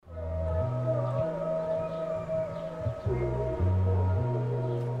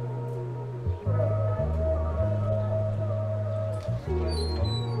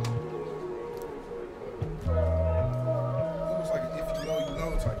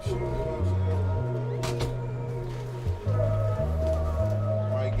shit. You know what I'm saying?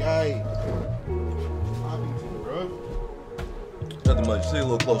 My guy. Nothing much. See a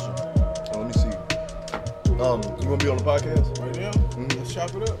little closer. Let me see. You gonna be on the podcast Right now? Mm-hmm. Let's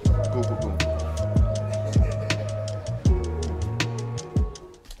chop it up. Cool.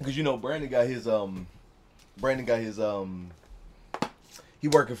 Because you know, Brandon got his he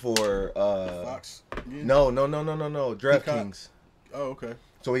working for Fox. Yeah. No, DraftKings. Oh, okay.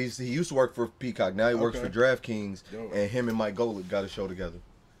 So he used to work for Peacock. Now he works for Okay. DraftKings, Dope. and him and Mike Golick got a show together.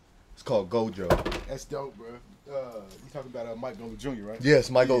 It's called Gojo. That's dope, bro. You talking about Mike Golick Jr., right?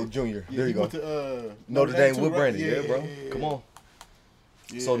 Yes, Mike Yeah. Golick Jr. Yeah, There you he go. went to, Notre Dame too, with right? Brandon, yeah, bro. Come on.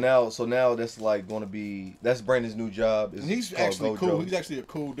 Yeah. So now that's like going to be Brandon's new job. And he's called actually Gojo. cool. He's actually a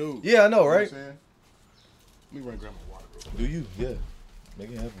cool dude. Yeah, I know, You know right? what I'm saying? Let me run and grab my water, bro. Do you? Yeah.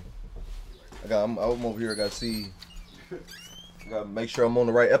 Make it happen. I'm over here. I gotta see. I gotta make sure I'm on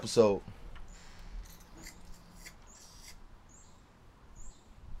the right episode.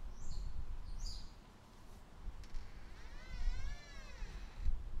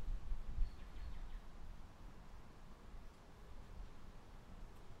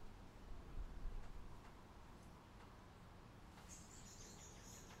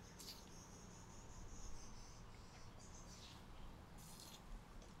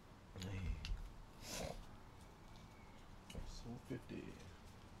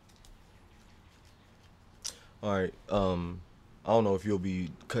 All right. I don't know if you'll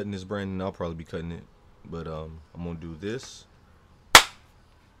be cutting this, Brandon. I'll probably be cutting it, but I'm gonna do this.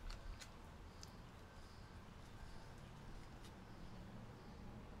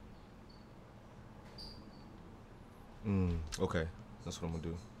 Okay, that's what I'm gonna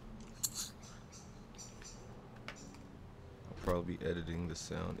do. I'll probably be editing the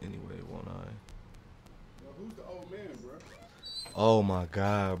sound anyway, won't I? Yo, who's the old man, bro? Oh my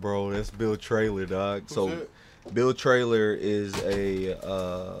God, bro, that's Bill Traylor, dog. Who's So, that? Bill Traylor is a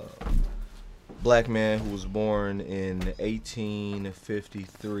black man who was born in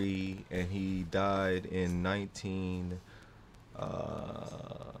 1853 and he died in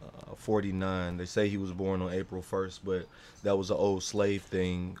 1949. They say he was born on April 1st, but that was an old slave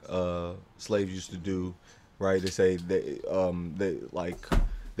thing. Slaves used to do, right? They say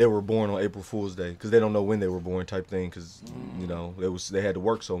they were born on April Fool's Day because they don't know when they were born, type thing. Because you know they had to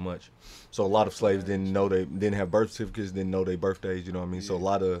work so much, so a lot of slaves didn't have birth certificates, didn't know their birthdays. You know what I mean? Yeah. So a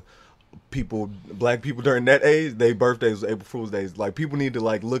lot of black people during that age, their birthdays was April Fool's Days. Like people need to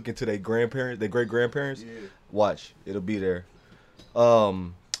like look into their grandparents, their great grandparents. Yeah. Watch, it'll be there. But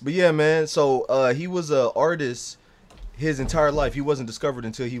yeah, man. So he was an artist his entire life. He wasn't discovered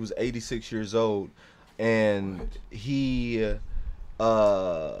until he was 86 years old, and he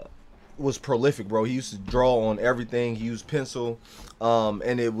was prolific, bro. He used to draw on everything. He used pencil,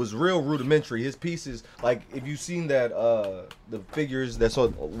 and it was real rudimentary. His pieces, like if you've seen that the figures that's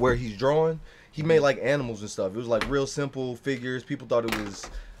on where he's drawing, he made like animals and stuff. It was like real simple figures. People thought it was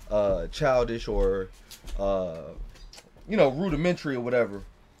childish or rudimentary or whatever,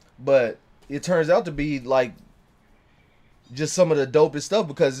 but it turns out to be like just some of the dopest stuff,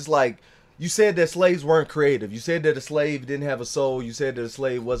 because it's like, you said that slaves weren't creative. You said that a slave didn't have a soul. You said that a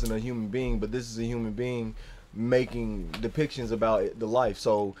slave wasn't a human being, but this is a human being making depictions about the life.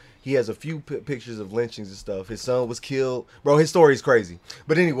 So he has a few pictures of lynchings and stuff. His son was killed. Bro, his story is crazy.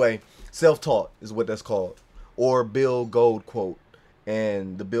 But anyway, self-taught is what that's called. Or Bill Gold quote.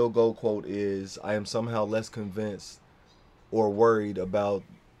 And the Bill Gold quote is, I am somehow less convinced or worried about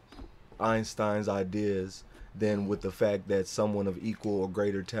Einstein's ideas than with the fact that someone of equal or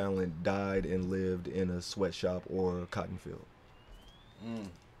greater talent died and lived in a sweatshop or a cotton field.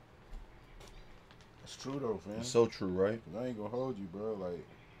 That's true though, fam. It's so true, right? I ain't gonna hold you, bro. Like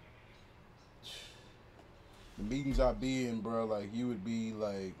the meetings I be in, bro. Like you would be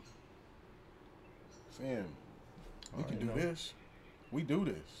like, fam, we can do this. We do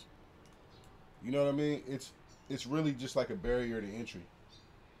this. You know what I mean? It's really just like a barrier to entry.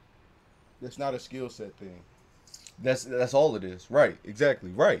 It's not a skill set thing. That's all it is. Right.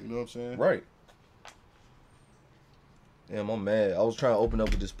 Exactly. Right. You know what I'm saying? Right. Damn, I'm mad. I was trying to open up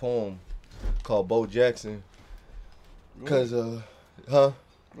with this poem called Bo Jackson. Cause I'm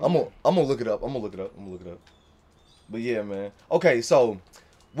gonna look it up. I'm gonna look it up. But yeah, man. Okay, so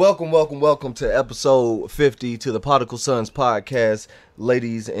welcome to episode 50 to the Prodigal Sons podcast,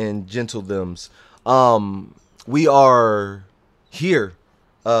 ladies and gentlethems. We are here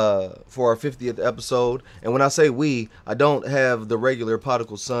for our 50th episode, and when I say we, I don't have the regular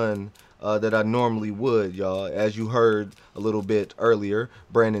Prodigal Son that I normally would, y'all. As you heard a little bit earlier,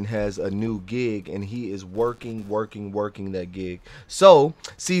 Brandon has a new gig and he is working that gig. So,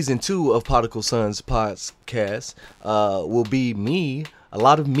 season 2 of Particle Sons podcast will be me, a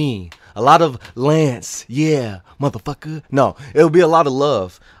lot of Lance, yeah, motherfucker. No, it'll be a lot of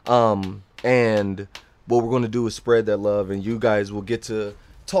love. And what we're going to do is spread that love, and you guys will get to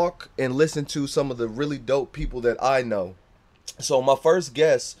talk and listen to some of the really dope people that I know. So my first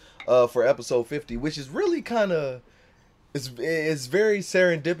guest for episode 50, which is really kind of, it's very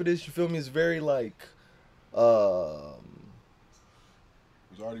serendipitous, you feel me? It's very like, It was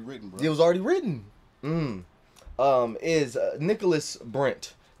already written, bro. it was already written. Is Nicholas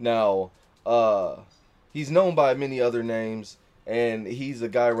Brent. Now, he's known by many other names, and he's a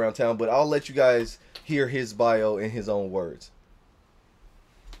guy around town, but I'll let you guys hear his bio in his own words.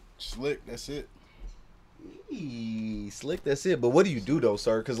 Slick, that's it. Slick, that's it. But what do you do though,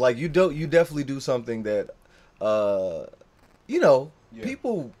 sir? Because like you definitely do something that,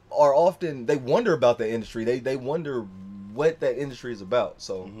 people are often, they wonder about the industry. They wonder what that industry is about.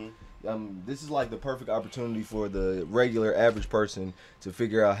 So, this is like the perfect opportunity for the regular average person to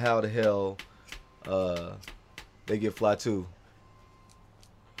figure out how the hell, they get fly too.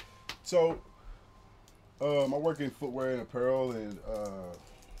 So, I work in footwear and apparel, and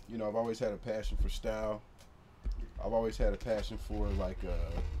I've always had a passion for style. I've always had a passion for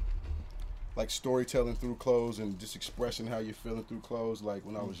like storytelling through clothes and just expressing how you're feeling through clothes. Like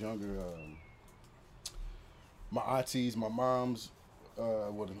when I was younger, my aunties, my moms,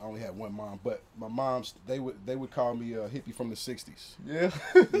 well, I only had one mom, but my moms, they would call me a hippie from the '60s. Yeah,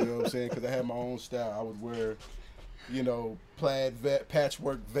 you know what I'm saying? Because I had my own style. I would wear, plaid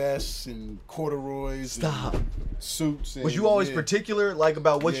patchwork vests and corduroys. Stop. And suits. And, was you always particular like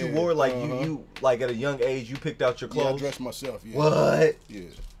about what you wore? Like you like at a young age you picked out your clothes? Yeah, I dressed myself. Yeah. What? Yeah.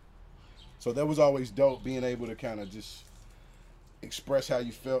 So that was always dope, being able to kind of just express how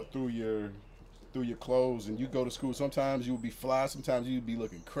you felt through your clothes. And you go to school, sometimes you would be fly, sometimes you would be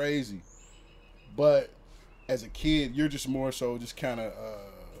looking crazy. But as a kid, you're just more so just kind of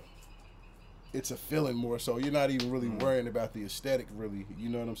it's a feeling more so. You're not even really worrying about the aesthetic, really. You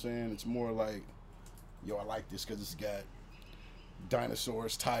know what I'm saying? It's more like, yo, I like this because it's got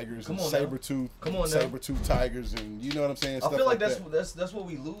dinosaurs, tigers, and saber-tooth tigers, and you know what I'm saying? I feel like that's what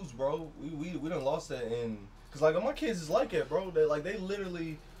we lose, bro. We done lost that, and cause like my kids is like that, bro. They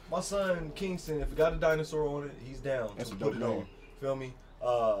literally, my son Kingston, if it got a dinosaur on it, he's down That's to a put dope it name. on. Feel me?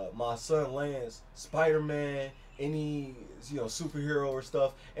 My son Lance, Spider-Man, any superhero or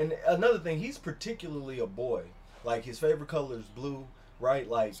stuff. And another thing, he's particularly a boy. Like his favorite color is blue, right?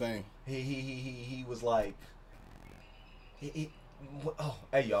 Like Same. He was like oh,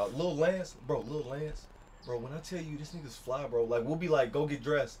 hey y'all, Lil Lance, bro, when I tell you this nigga's fly, bro, like we'll be like, go get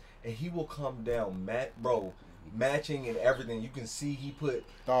dressed, and he will come down, matching and everything. You can see he put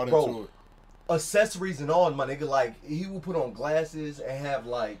thought into it, accessories and all, my nigga. Like he will put on glasses and have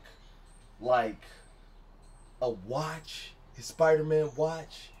like a watch, his Spider-Man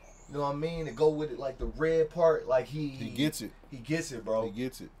watch. You know what I mean? To go with it, like the red part, like he gets it. He gets it, bro. He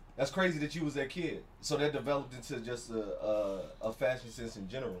gets it. That's crazy that you was that kid. So that developed into just a fashion sense in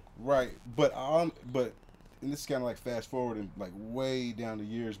general. Right, but and this is kind of like fast forward and like way down the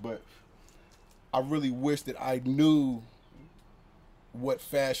years, but I really wish that I knew what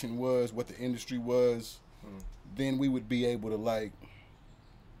fashion was, what the industry was. Then we would be able to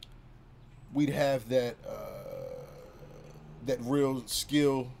we'd have that that real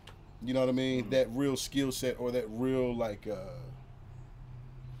skill. You know what I mean? That real skill set, or that real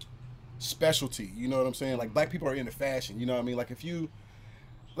specialty. You know what I'm saying? Like black people are into fashion. You know what I mean? Like if you,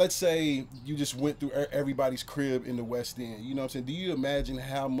 let's say you just went through everybody's crib in the West End. You know what I'm saying? Do you imagine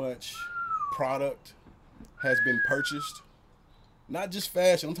how much product has been purchased? Not just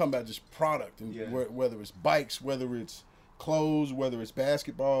fashion. I'm talking about just product, and whether it's bikes, whether it's clothes, whether it's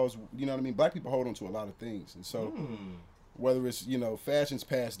basketballs. You know what I mean? Black people hold on to a lot of things, and so. Whether it's, fashion's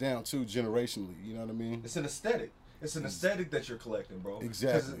passed down too generationally, you know what I mean? It's an aesthetic. It's an aesthetic that you're collecting, bro.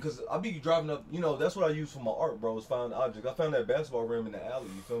 Exactly. Because I be driving up, that's what I use for my art, bro, is found objects. I found that basketball rim in the alley,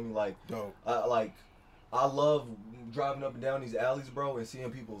 you feel me? Like, dope. I love driving up and down these alleys, bro, and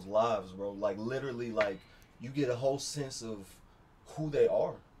seeing people's lives, bro. Like, literally, like, you get a whole sense of who they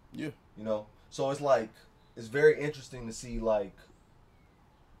are. Yeah. So it's like, it's very interesting to see, like,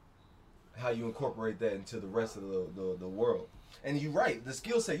 how you incorporate that into the rest of the world. And you're right, the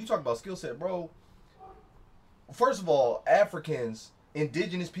skill set, you talk about skill set, bro. First of all, Africans,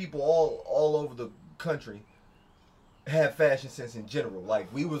 indigenous people all over the country have fashion sense in general.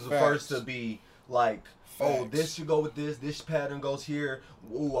 Like we was the first to be Like, oh, Facts. this should go with this. This pattern goes here.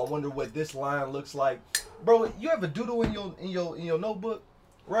 Ooh, I wonder what this line looks like, bro. You have a doodle in your notebook,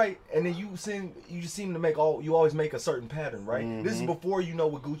 right? And then you just seem to make you always make a certain pattern, right? Mm-hmm. This is before you know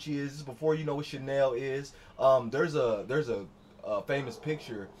what Gucci is. This is before you know what Chanel is. There's a famous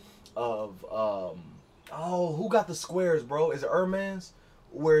picture of who got the squares, bro? Is it Hermes?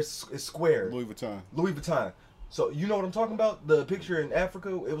 Where it's squared? Louis Vuitton. Louis Vuitton. So you know what I'm talking about? The picture in Africa,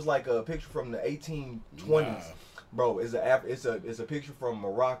 it was like a picture from the 1820s. Nah. Bro, it's a picture from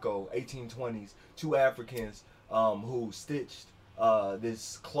Morocco, 1820s. Two Africans who stitched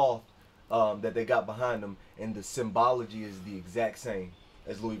this cloth that they got behind them, and the symbology is the exact same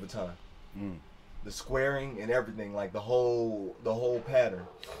as Louis Vuitton. Mm. The squaring and everything, like the whole pattern.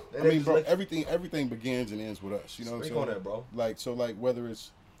 And I mean, bro, like, everything begins and ends with us. You know what I'm speak saying? on that, bro. Like whether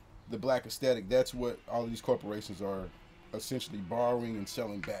it's the black aesthetic, that's what all of these corporations are essentially borrowing and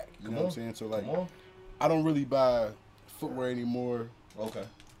selling back. You know what I'm saying? So like, I don't really buy footwear anymore. Okay.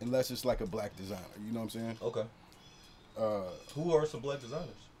 Unless it's like a black designer. You know what I'm saying? Okay. Who are some black designers?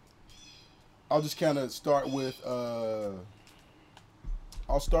 I'll just kind of start with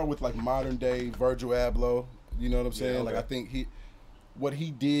like modern day Virgil Abloh. You know what I'm saying? okay. Like I think what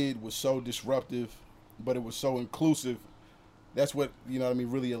he did was so disruptive, but it was so inclusive. That's what, you know what I mean,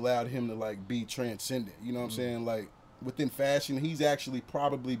 really allowed him to like be transcendent. You know what I'm saying? Like within fashion, he's actually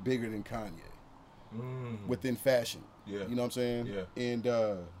probably bigger than Kanye. Within fashion. Yeah. You know what I'm saying? Yeah. And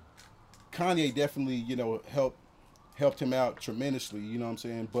Kanye definitely, you know, helped him out tremendously, you know what I'm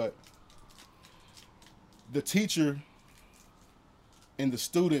saying? But the teacher and the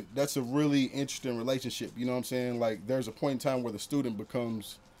student, that's a really interesting relationship, you know what I'm saying? Like there's a point in time where the student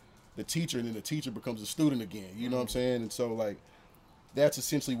becomes the teacher and then the teacher becomes the student again, you know what I'm saying? And so like that's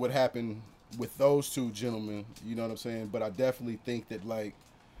essentially what happened with those two gentlemen, you know what I'm saying? But I definitely think that like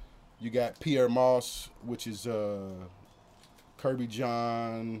you got Pierre Moss, which is Kirby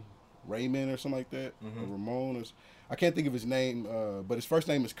John Raymond or something like that, or Ramon, I can't think of his name, but his first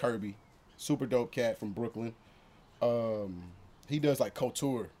name is Kirby. Super dope cat from Brooklyn. He does like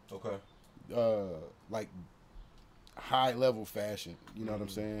couture. Okay. Like high level fashion. You know what I'm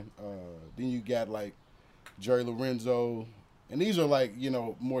saying? Then you got like Jerry Lorenzo, and these are like, you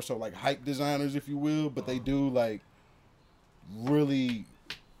know, more so like hype designers, if you will, but they do like really,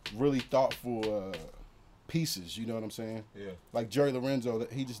 really thoughtful pieces. You know what I'm saying? Yeah. Like Jerry Lorenzo,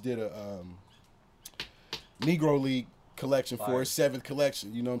 he just did a Negro League collection for his 7th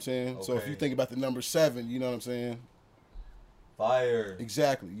collection. You know what I'm saying? So if you think about the number 7, you know what I'm saying? Fire.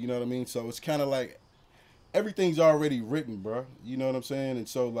 Exactly. You know what I mean? So it's kind of like everything's already written, bro. You know what I'm saying? And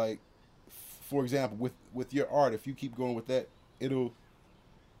so like, for example, with your art, if you keep going with that, it'll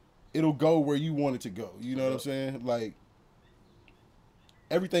go where you want it to go. You know what I'm saying? Like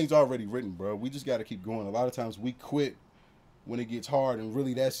everything's already written, bro. We just got to keep going. A lot of times we quit when it gets hard, and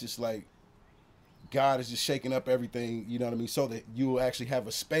really that's just like God is just shaking up everything, you know what I mean, so that you'll actually have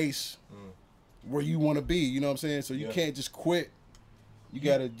a space where you want to be, you know what I'm saying? So you can't just quit. You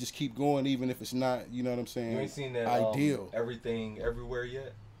got to just keep going even if it's not, you know what I'm saying, You ain't seen that ideal. Everything Everywhere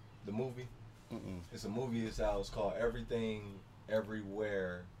yet? The movie? It's a movie that's out. It's called Everything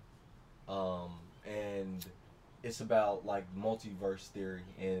Everywhere. And it's about like multiverse theory,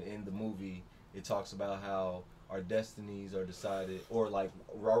 and in the movie it talks about how our destinies are decided, or like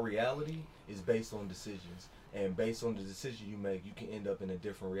our reality is based on decisions, and based on the decision you make, you can end up in a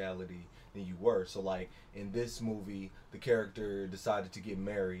different reality than you were. So like in this movie, the character decided to get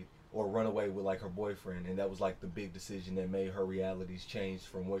married or run away with like her boyfriend, and that was like the big decision that made her realities change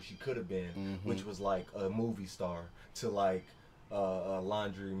from what she could have been, which was like a movie star, to like a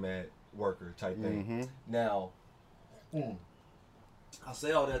laundromat worker type thing. Now I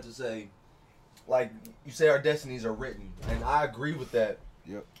say all that to say, like you say, our destinies are written, and I agree with that.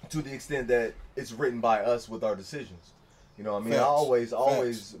 Yep. To the extent that it's written by us with our decisions. You know what I mean?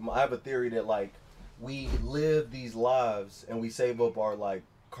 Facts. I have a theory that like we live these lives and we save up our like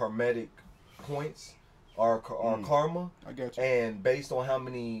karmatic points, our karma. I got you. And based on how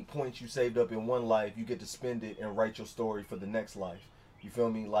many points you saved up in one life, you get to spend it and write your story for the next life. You feel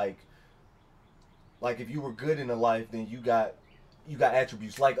me? Like if you were good in a life, then you got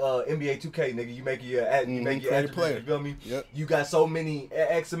attributes like NBA 2K, nigga. You make your attributes. Player. You feel me? Yep. You got so many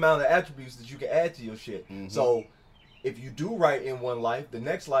X amount of attributes that you can add to your shit. So if you do right in one life, the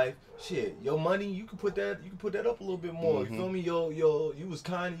next life, shit, your money, you can put that up a little bit more. You feel me? You was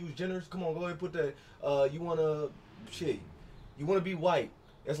kind, you was generous. Come on, go ahead and put that. You wanna be white.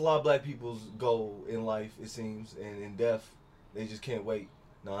 That's a lot of black people's goal in life, it seems, and in death, they just can't wait.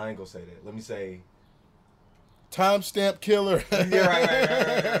 No, I ain't gonna say that. Let me say Timestamp killer. Yeah,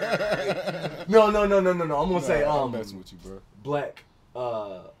 right. No. I'm gonna say I'm messing with you, bro. black.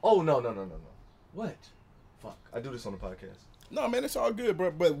 Oh no. What? Fuck. I do this on the podcast. No, man, it's all good,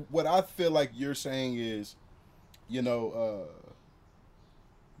 bro. But what I feel like you're saying is, you know,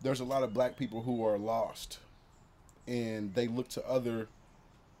 there's a lot of black people who are lost, and they look to other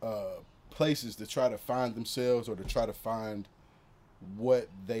places to try to find themselves or to try to find what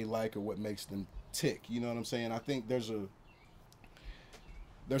they like or what makes them tick. You know what I'm saying? I think there's a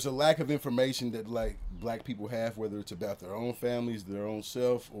lack of information that like black people have, whether it's about their own families, their own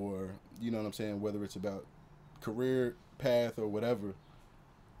self, or you know what I'm saying, whether it's about career path or whatever.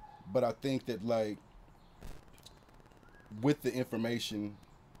 But I think that like with the information,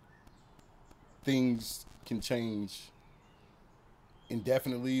 things can change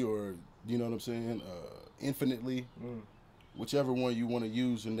indefinitely, or you know what I'm saying, infinitely, whichever one you want to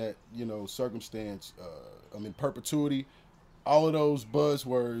use in that, you know, circumstance. I mean, perpetuity, all of those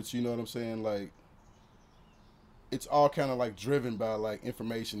buzzwords, you know what I'm saying, like it's all kind of like driven by like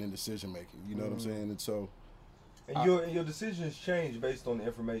information and decision making, you know what I'm saying. And so and your decisions change based on the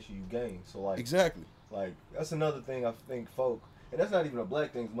information you gain. So like exactly, like that's another thing I think folk, and that's not even a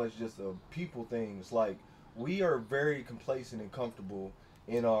black thing as much, just a people thing. It's like we are very complacent and comfortable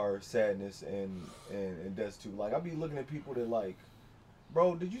in our sadness and destitute. Like I be looking at people that like,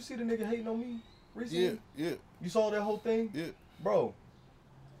 bro, did you see the nigga hating on me recently? Yeah. You saw that whole thing? Yeah. Bro,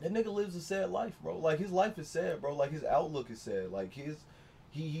 that nigga lives a sad life, bro. Like his life is sad, bro. Like his outlook is sad. Like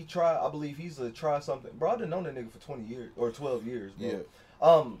he tried, I believe he's a try something. Bro, I done known that nigga for 20 years or 12 years, bro. Yeah.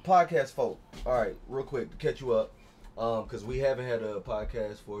 Podcast folk. All right, real quick to catch you up. Cause we haven't had a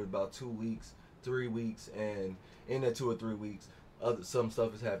podcast for about 2 weeks, 3 weeks, and in that 2 or 3 weeks, some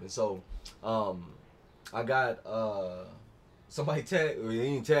stuff has happened. So, I got somebody tagged, or he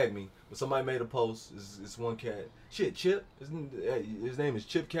didn't tag me, but somebody made a post. It's one cat. Shit, Chip. His name is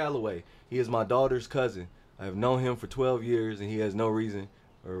Chip Calloway. He is my daughter's cousin. I have known him for 12 years, and he has no reason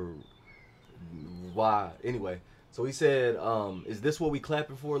or why. Anyway, so he said, "Is this what we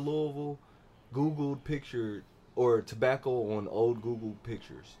clapping for, Louisville? Googled picture or tobacco on old Google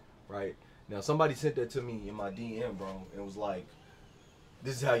pictures, right?" Now somebody sent that to me in my DM, bro, and was like,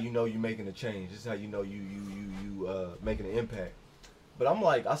 "This is how you know you're making a change. This is how you know you making an impact." But I'm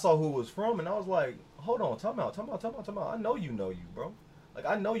like, I saw who it was from, and I was like, hold on, time out. I know you, bro. Like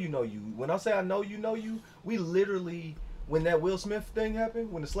I know you. When I say I know you, we literally, when that Will Smith thing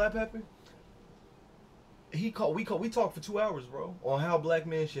happened, when the slap happened, we talked for 2 hours, bro, on how black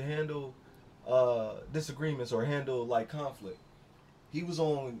men should handle disagreements or handle like conflict. He was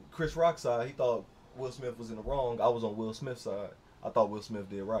on Chris Rock's side. He thought Will Smith was in the wrong. I was on Will Smith's side. I thought Will Smith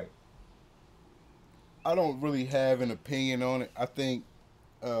did right. I don't really have an opinion on it. I think,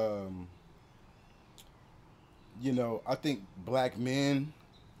 you know, I think black men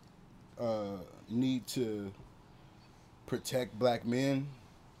need to protect black men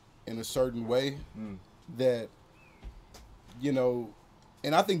in a certain way that, you know,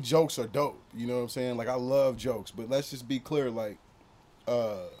 and I think jokes are dope. You know what I'm saying? Like, I love jokes, but let's just be clear, like,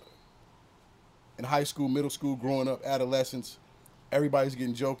 in high school, middle school, growing up, adolescence, everybody's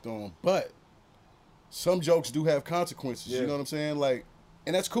getting joked on. But some jokes do have consequences. You know what I'm saying? Like,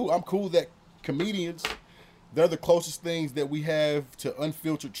 and that's cool. I'm cool that comedians, they're the closest things that we have to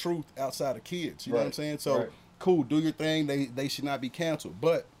unfiltered truth outside of kids. You know what I'm saying? So, cool, do your thing. They should not be canceled.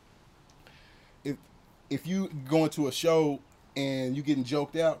 But if you go into a show and you getting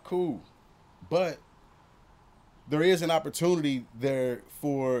joked out, cool. But there is an opportunity there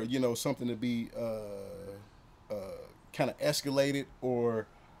for, you know, something to be kind of escalated, or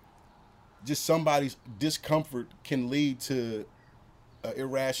just somebody's discomfort can lead to an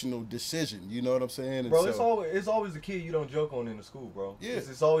irrational decision. You know what I'm saying? And bro, so, it's always the kid you don't joke on in the school, bro. Yeah.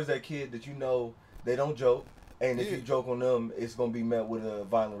 It's always that kid that you know they don't joke, and if you joke on them, it's gonna be met with a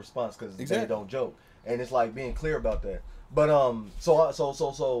violent response because they don't joke. And it's like being clear about that. But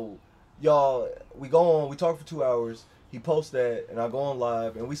so y'all, we go on, we talk for 2 hours. He posts that, and I go on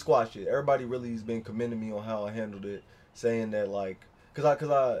live, and we squash it. Everybody really has been commending me on how I handled it, saying that like,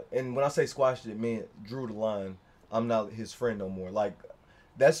 and when I say squashed it, meant drew the line. I'm not his friend no more. Like,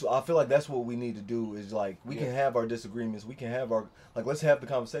 I feel like that's what we need to do, is like, we can have our disagreements, we can have our, like, let's have the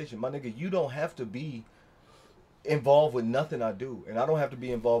conversation. My nigga, you don't have to be involved with nothing I do, and I don't have to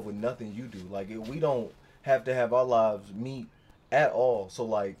be involved with nothing you do. Like, we don't have to have our lives meet at all. So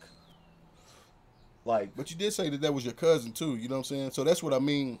like, but you did say that was your cousin too. You know what I'm saying? So that's what I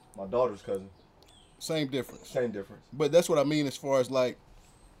mean. My daughter's cousin. Same difference. Same difference. But that's what I mean as far as like,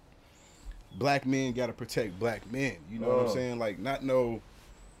 black men got to protect black men. You know what I'm saying? Like, not no,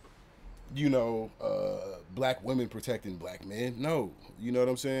 you know, black women protecting black men. No. You know what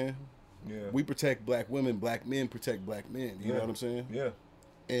I'm saying? Yeah. We protect black women. Black men protect black men. You know what I'm saying? Yeah.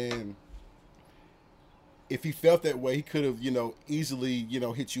 And if he felt that way, he could have, easily,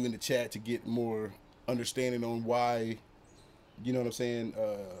 hit you in the chat to get more understanding on why, you know what I'm saying,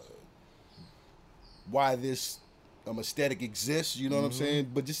 why this aesthetic exists, you know what I'm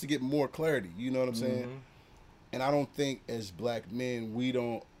saying? But just to get more clarity, you know what I'm saying? And I don't think as black men, we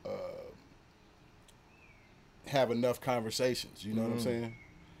don't have enough conversations, you know what I'm saying?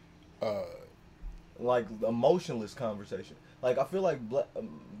 Like emotionless conversation. Like I feel like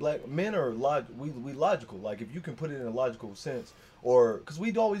black men are we logical. Like if you can put it in a logical sense, or because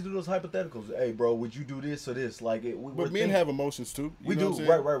we always do those hypotheticals. Hey, bro, would you do this or this? Like but men have emotions too. We do.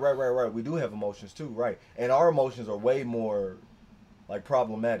 Right. We do have emotions too, right? And our emotions are way more like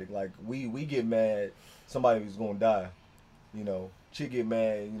problematic. Like we get mad, somebody who's gonna die. You know, chick get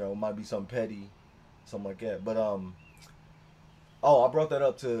mad. You know, might be something petty, something like that. But oh, I brought that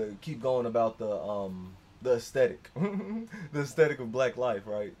up to keep going about the aesthetic, the aesthetic of black life,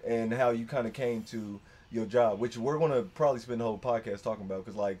 right? And how you kind of came to your job, which we're gonna probably spend the whole podcast talking about,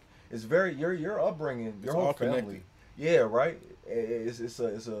 because like it's very your upbringing, your whole family, connected. Yeah, right. It's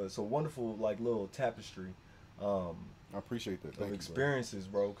a wonderful like little tapestry. I appreciate that. Of experiences,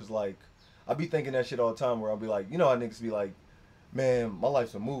 bro. Because like I be thinking that shit all the time, where I'll be like, you know how niggas be like, man, my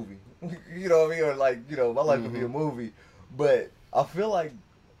life's a movie. You know what I mean? Or like, my life would be a movie, but I feel like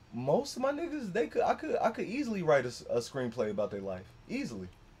most of my niggas, I could easily write a screenplay about their life, easily.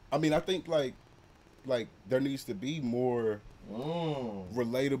 I mean, I think like there needs to be more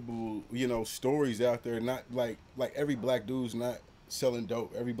relatable, stories out there. Not like every black dude's not selling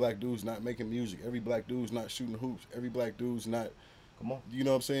dope. Every black dude's not making music. Every black dude's not shooting hoops. Every black dude's not, come on, you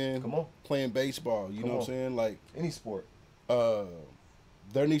know what I'm saying? Come on, playing baseball. You know what I'm saying? Like any sport.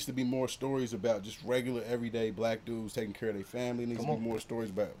 There needs to be more stories about just regular, everyday black dudes taking care of their family. Needs to be more stories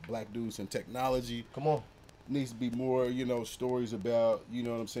about black dudes and technology. Come on. Needs to be more, stories about, you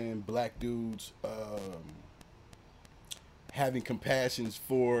know what I'm saying, black dudes having compassions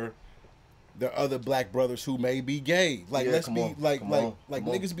for the other black brothers who may be gay. Like, let's be like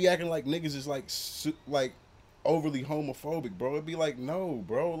niggas be acting like niggas is like overly homophobic, bro. It'd be like, no,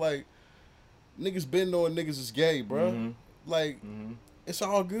 bro. Like, niggas been knowing niggas is gay, bro. Like. It's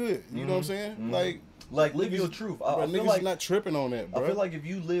all good. You know what I'm saying? Like live your truth. I feel niggas like not tripping on that, bro. I feel like if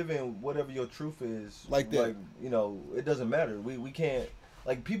you live in whatever your truth is, like that, it doesn't matter. We can't,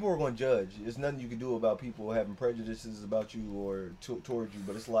 like, people are going to judge. There's nothing you can do about people having prejudices about you or towards you.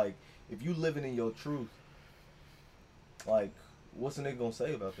 But it's like, if you living in your truth, like, what's a nigga gonna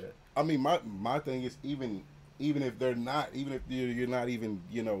say about that? I mean, my thing is even if they're not, even if you're not even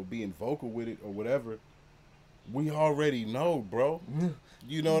being vocal with it or whatever. We already know, bro.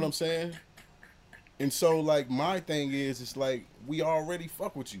 You know what I'm saying? And so, like, my thing is, it's like, we already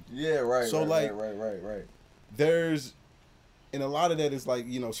fuck with you. Yeah, right. So, right, like, right. There's, and a lot of that is, like,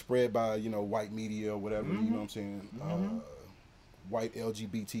 spread by, white media or whatever, you know what I'm saying? White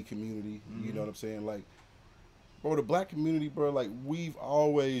LGBT community, you know what I'm saying? Like, bro, the black community, bro, like, we've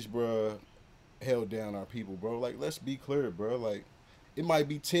always, bro, held down our people, bro. Like, let's be clear, bro. Like, it might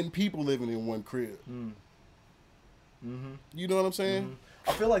be 10 people living in one crib. You know what I'm saying?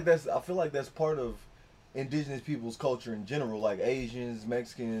 I feel like that's part of indigenous people's culture in general, like Asians,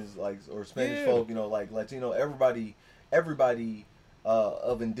 Mexicans, like, or Spanish folk, like Latino. Everybody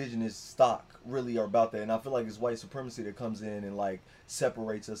of indigenous stock really are about that, and I feel like it's white supremacy that comes in and like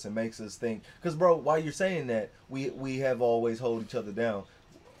separates us and makes us think. Because, bro, while you're saying that, we have always hold each other down.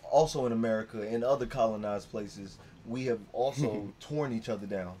 Also in America and other colonized places, we have also torn each other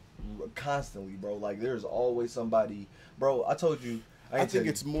down constantly, bro. Like, there's always somebody, bro. I told you. I think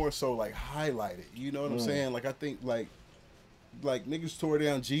it's more so like highlighted. You know what I'm saying? Like, I think like niggas tore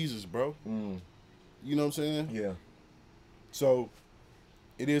down Jesus, bro. You know what I'm saying? Yeah. So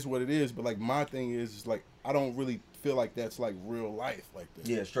it is what it is. But like, my thing is like, I don't really feel like that's like real life like that.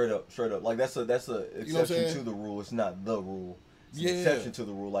 Yeah, straight up. Like, that's a exception to the rule. It's not the rule. It's an exception to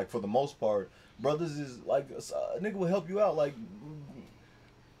the rule. Like, for the most part, brothers is like, a nigga will help you out. Like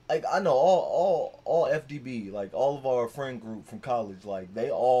I know all FDB, like, all of our friend group from college, like, they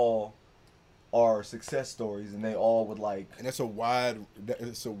all are success stories, and they all would like. And it's a wide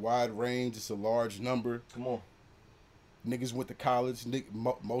range. It's a large number. Come on. Niggas went to college.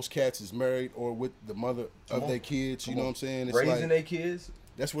 Most cats is married or with the mother of their kids. You know what I'm saying? It's raising their kids.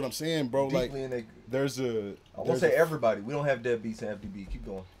 That's what I'm saying, bro. Deeply like, there's a. I won't say everybody. We don't have deadbeats in FDB. Keep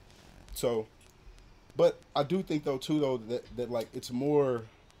going. So, but I do think though that like, it's more.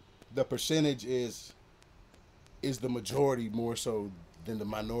 The percentage is the majority more so than the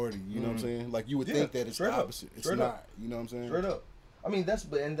minority. You know what I'm saying? Like, you would think that it's the opposite. It's not. You know what I'm saying? Straight up. I mean, that's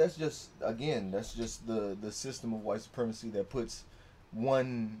just again, that's just the system of white supremacy that puts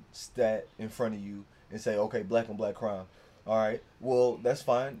one stat in front of you and say, okay, black on black crime. All right, well, that's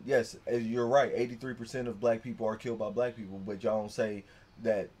fine. Yes, you're right. 83% of black people are killed by black people, but y'all don't say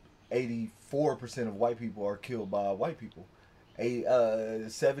that 84% of white people are killed by white people.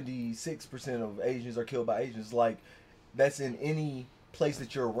 76% of Asians are killed by Asians. Like, that's in any place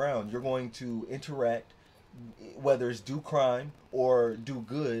that you're around. You're going to interact, whether it's do crime or do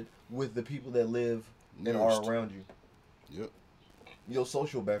good, with the people that live and are around you. Yep. Your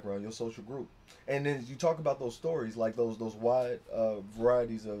social background, your social group. And then you talk about those stories, like those wide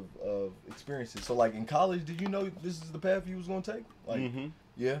varieties of experiences. So, like, in college, did you know this is the path you was going to take? Like,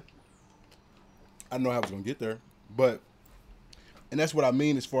 yeah. I know I was going to get there. But, and that's what I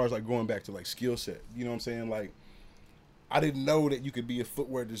mean as far as, like, going back to, like, skill set. You know what I'm saying? Like, I didn't know that you could be a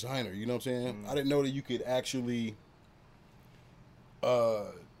footwear designer. You know what I'm saying? I didn't know that you could actually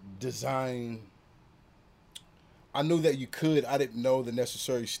design. I knew that you could. I didn't know the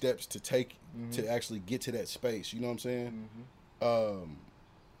necessary steps to take to actually get to that space. You know what I'm saying?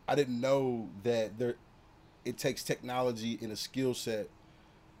 I didn't know that it takes technology and a skill set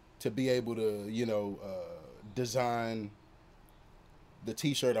to be able to, you know, design the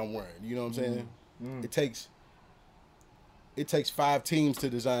T-shirt I'm wearing. You know what I'm saying? It takes 5 teams to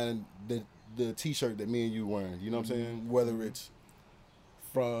design the T-shirt that me and you wearing. You know what I'm saying? Whether it's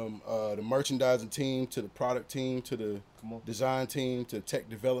from the merchandising team to the product team to the design team to tech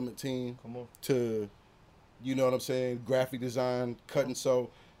development team to, you know what I'm saying, graphic design, cut and sew.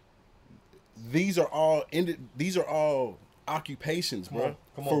 These are all occupations, bro.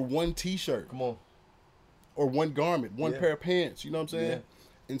 For one T-shirt. Come on. Or one garment, one pair of pants. You know what I'm saying? Yeah.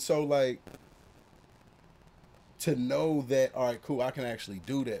 And so, like, to know that, all right, cool, I can actually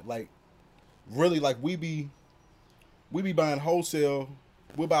do that. Like, really, like, we be buying wholesale.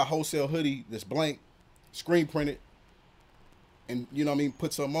 We'll buy a wholesale hoodie that's blank, screen printed, and, you know what I mean,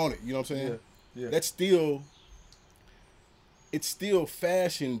 put something on it. You know what I'm saying? Yeah. That's it's still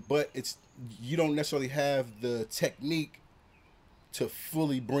fashion, but you don't necessarily have the technique to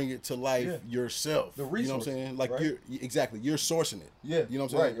fully bring it to life yourself. The resource, you know what I'm saying? Like, right? you're sourcing it. Yeah. You know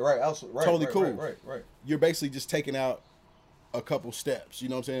what I'm saying? Right. Also, right. Totally right, cool. Right. You're basically just taking out a couple steps, you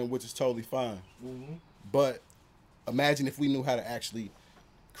know what I'm saying, which is totally fine. But imagine if we knew how to actually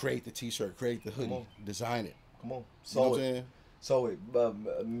create the T-shirt, create the hoodie, design it. Come on. You know what I'm saying? So it,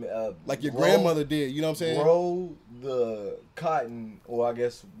 like your grandmother did, you know what I'm saying? Grow the cotton, or I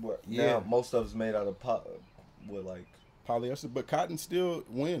guess now most of it's made out of polyester, but cotton still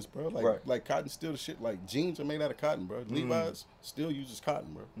wins, bro. Like, like cotton's still the shit. Like, jeans are made out of cotton, bro. Levi's still uses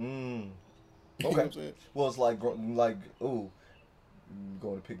cotton, bro. Okay. You know what I'm saying? Well, it's like going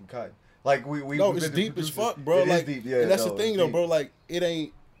to picking cotton. Like we no, it's deep as fuck, bro. It like, is deep, yeah. And that's the thing, though, bro. Like, it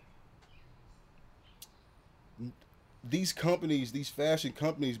ain't. These companies, these fashion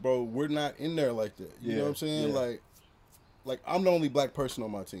companies, bro, we're not in there like that. You know what I'm saying? Yeah. Like I'm the only black person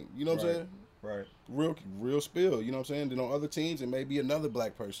on my team. You know what I'm saying? Right. Real spill. You know what I'm saying? Then on other teams, it may be another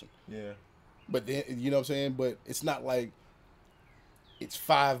black person. Yeah. But then, you know what I'm saying? But it's not like it's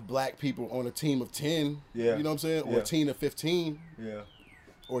 5 black people on a team of 10. Yeah. You know what I'm saying? Or a team of 15. Yeah.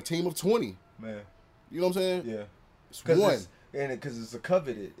 Or a team of 20. Man. You know what I'm saying? Yeah. It's one. Because it's a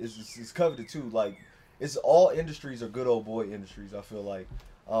coveted. It's coveted too. Like, it's all industries are good old boy industries. I feel like.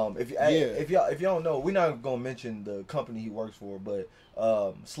 If y'all don't know, we're not gonna mention the company he works for, but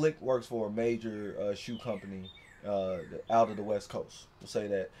Slick works for a major shoe company out of the West Coast. We'll say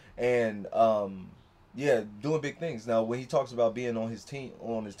that, and doing big things. Now, when he talks about being on his team,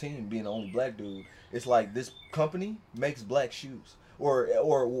 being the only black dude, it's like this company makes black shoes,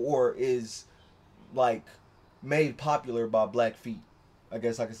 or is like made popular by black feet. I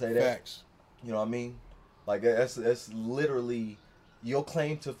guess I can say that. Facts. You know what I mean? Like, that's literally your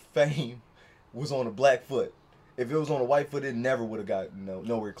claim to fame was on a black foot. If it was on a white foot, it never would have gotten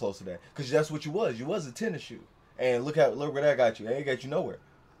nowhere close to that. Because that's what you was. You was a tennis shoe. And look where that got you. It ain't got you nowhere.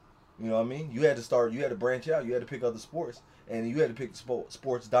 You know what I mean? You had to branch out. You had to pick other sports. And you had to pick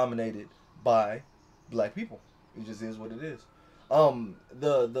sports dominated by black people. It just is what it is.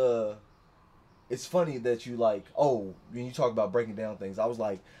 It's funny that you when you talk about breaking down things, I was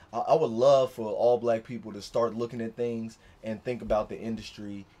like, I would love for all black people to start looking at things and think about the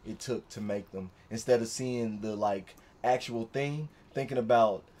industry it took to make them. Instead of seeing the actual thing, thinking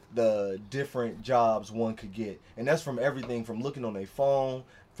about the different jobs one could get. And that's from everything from looking on a phone,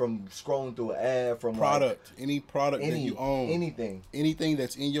 from scrolling through an ad, from any product that you own. Anything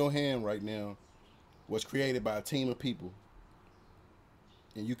that's in your hand right now was created by a team of people.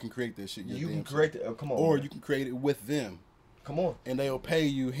 And you can create that shit. You can create it. Come on. Or man. you can create it with them. Come on. And they'll pay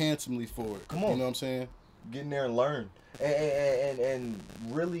you handsomely for it. Come on. You know what I'm saying? Get in there and learn. And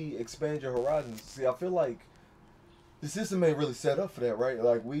really expand your horizons. See, I feel like the system ain't really set up for that, right?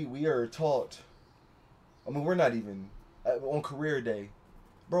 Like, we are taught, I mean, we're not even, on career day.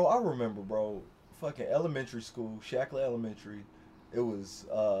 Bro, I remember, bro, fucking elementary school, Shackler Elementary, it was,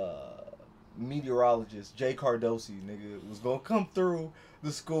 meteorologist Jay Cardosi, nigga, was gonna come through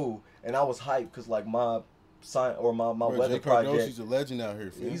the school, and I was hyped because, like, my science, or my Bro, weather Jay project. Cardosi's a legend out here,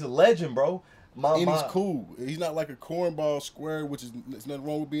 fam. He's a legend, bro. And he's cool. He's not like a cornball square, which is, there's nothing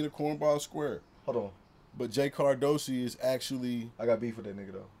wrong with being a cornball square. Hold on. But Jay Cardosi is actually, I got beef with that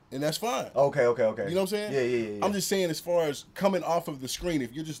nigga, though. and that's fine. Okay. You know what I'm saying? Yeah. I'm just saying, as far as coming off of the screen,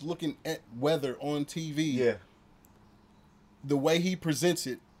 if you're just looking at weather on TV, Yeah. the way he presents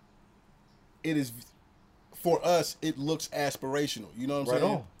it, it is, for us, it looks aspirational. You know what I'm Right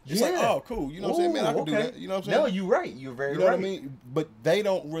saying? on. It's like, Yeah. oh, cool. You know what I'm saying? Man, I can do okay. that. You know what I'm saying? No, you're right. You're very You know right. what I mean? But they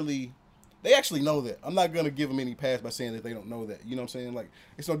don't really, they actually know that. I'm not going to give them any pass by saying that they don't know that. You know what I'm saying? Like,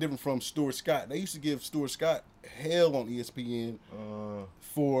 it's no different from Stuart Scott. They used to give Stuart Scott hell on ESPN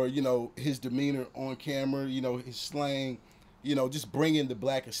for, you know, his demeanor on camera, you know, his slang, you know, just bringing the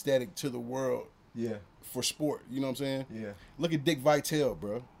black aesthetic to the world Yeah. for sport. You know what I'm saying? Yeah. Look at Dick Vitale,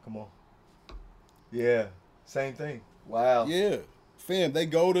 bro. Come on. Yeah. Same thing. Wow. Yeah. Fam, they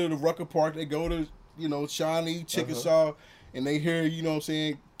go to the Rucker Park. They go to, you know, Shawnee, Chickasaw, and they hear, you know what I'm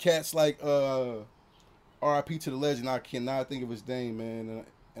saying, cats like R.I.P. to the legend. I cannot think of his name, man,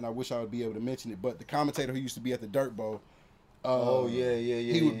 and I wish I would be able to mention it. But the commentator who used to be at the Dirt Bowl, he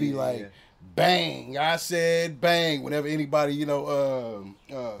would be like, bang, I said bang, whenever anybody, you know,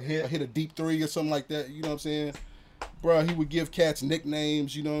 hit a deep three or something like that, you know what I'm saying? Bro, he would give cats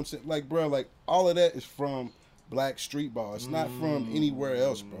nicknames, you know what I'm saying? Like, bro, like, all of that is from black street ball. It's not from anywhere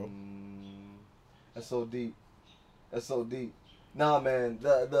else, bro. That's so deep. That's so deep. Nah, man,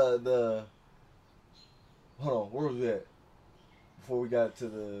 the hold on, where was we at before we got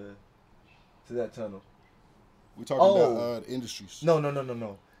to that tunnel? We're talking about the industries.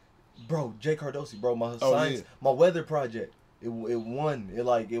 No. Bro, Jay Cardosi, bro, my science, my weather project, it won.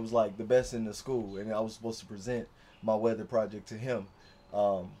 It was like the best in the school, and I was supposed to present my weather project to him.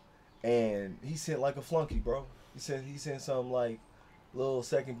 And he sent like a flunky, bro. He sent some like little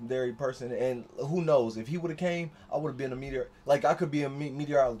secondary person, and who knows, if he would have came, I would have been a like I could be a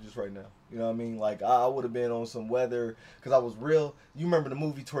meteorologist right now. You know what I mean? Like I would have been on some weather, because I was real. You remember the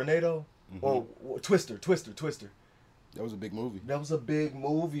movie Tornado? Or Twister. That was a big movie. That was a big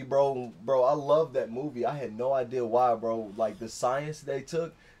movie, bro. Bro, I love that movie. I had no idea why, bro. Like the science they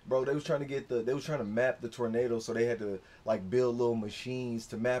took, bro. They was trying to map the tornado, so they had to like build little machines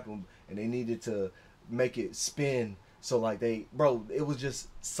to map them, and they needed to make it spin. So like it was just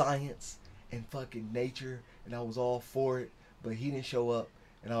science and fucking nature, and I was all for it. But he didn't show up,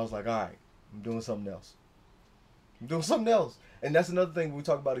 and I was like, all right, I'm doing something else. And that's another thing when we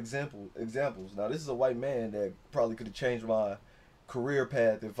talk about examples. Now, this is a white man that probably could have changed my career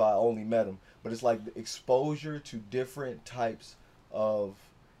path if I only met him. But it's like the exposure to different types of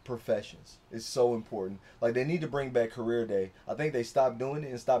professions is so important. Like, they need to bring back career day. I think they stopped doing it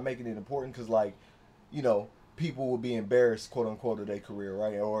and stopped making it important because, like, you know, people would be embarrassed, quote unquote, of their career,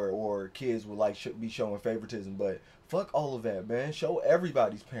 right? Or kids would like be showing favoritism. But fuck all of that, man. Show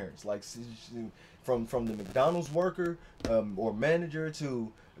everybody's parents, like from the McDonald's worker or manager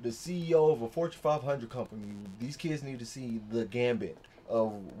to the CEO of a Fortune 500 company. These kids need to see the gambit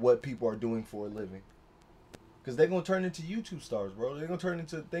of what people are doing for a living, because they're gonna turn into YouTube stars, bro. They're gonna turn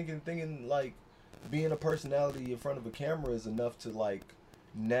into thinking like being a personality in front of a camera is enough to like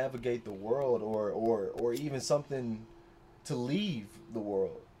navigate the world or even something to leave the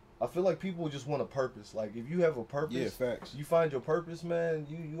world. I feel like people just want a purpose. Like if you have a purpose, Yeah, facts. you find your purpose, man,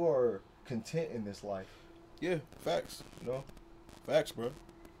 you are content in this life. Yeah, facts. You know? Facts, bro.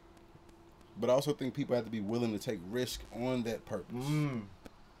 But I also think people have to be willing to take risk on that purpose.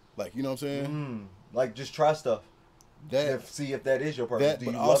 Like, you know what I'm saying? Like just try stuff. That See if that is your purpose.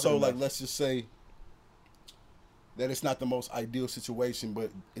 but also like let's just say that it's not the most ideal situation,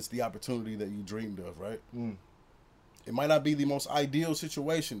 but it's the opportunity that you dreamed of, right? It might not be the most ideal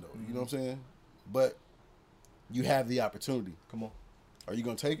situation though, you know what I'm saying? But you have the opportunity. Come on. Are you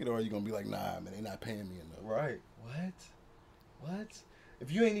gonna take it, or are you gonna be like, nah, man, they're not paying me enough? Right. What?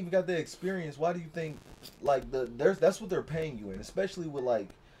 If you ain't even got the experience, why do you think like that's what they're paying you in, especially with like,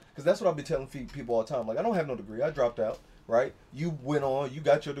 because that's what I've been telling people all the time. Like, I don't have no degree. I dropped out. Right. You went on. You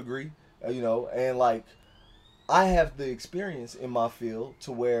got your degree. You know, and like, I have the experience in my field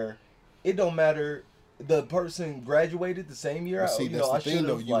to where it don't matter. The person graduated the same year. See, you that's know, the thing,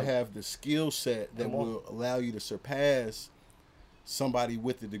 though. You like, have the skill set that will allow you to surpass somebody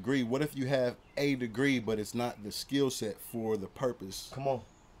with a degree? What if you have a degree, but it's not the skill set for the purpose? Come on.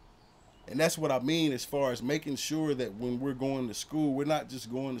 And that's what I mean as far as making sure that when we're going to school, we're not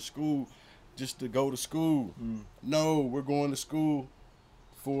just going to school just to go to school. No, we're going to school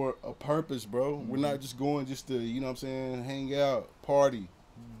for a purpose, bro. We're not just going just to, you know what I'm saying, hang out, party,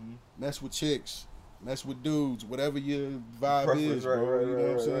 mess with chicks, mess with dudes, whatever your vibe is, bro. You know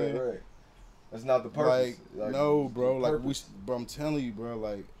what I'm saying? Right. That's not the purpose. Like no, bro. Like bro, I'm telling you, bro.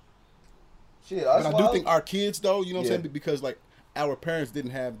 Like, shit. but I do think our kids, though, you know what I'm Yeah. saying, because like our parents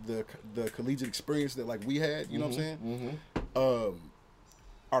didn't have the collegiate experience that like we had. You know what I'm saying?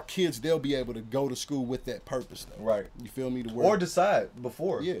 Our kids, they'll be able to go to school with that purpose, though. Right. You feel me? Or decide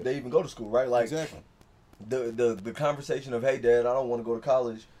before Yeah. they even go to school, right? Like Exactly. the conversation of, hey, Dad, I don't want to go to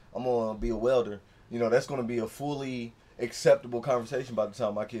college. I'm gonna be a welder. You know, that's gonna be a fully acceptable conversation by the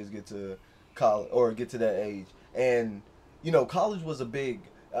time my kids get to college or get to that age. And you know, college was a big.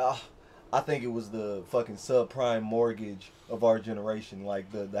 I think it was the fucking subprime mortgage of our generation,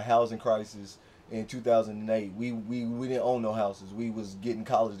 like the housing crisis in 2008. We didn't own no houses. We was getting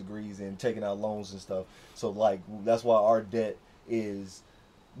college degrees and taking out loans and stuff. So like that's why our debt is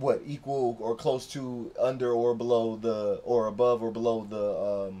what, equal or close to, under or below the, or above or below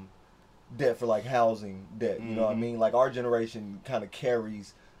the debt for like housing debt. You know what I mean? Like our generation kind of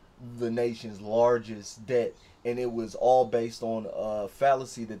carries the nation's largest debt, and it was all based on a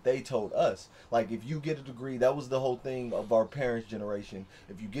fallacy that they told us. Like, if you get a degree, that was the whole thing of our parents' generation.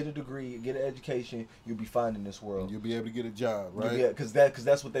 If you get a degree, get an education, you'll be fine in this world. You'll be able to get a job, right? Yeah, because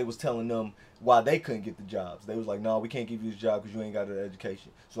that's what they was telling them why they couldn't get the jobs. They was like, no, we can't give you this job because you ain't got an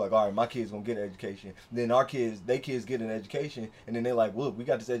education. So like, all right, my kids gonna get an education. Then our kids, they kids get an education, and then they're like, well, we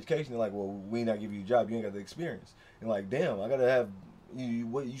got this education. They're like, well, we ain't not give you a job. You ain't got the experience. And like, damn, I gotta have.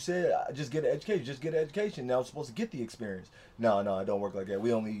 What you said, just get an education. Just get an education. Now I'm supposed to get the experience. No, it don't work like that.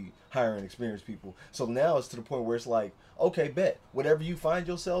 We only hiring experienced people. So now it's to the point where it's like, okay, bet whatever you find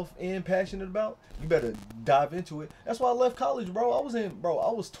yourself in passionate about, you better dive into it. That's why I left college, bro. I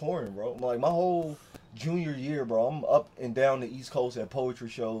was touring, bro. Like my whole junior year, bro. I'm up and down the East Coast at poetry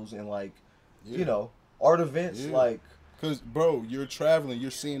shows and like, you know, art events, like. Cause bro, you're traveling,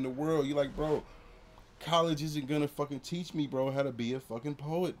 you're seeing the world. You're like, bro, college isn't gonna fucking teach me, bro, how to be a fucking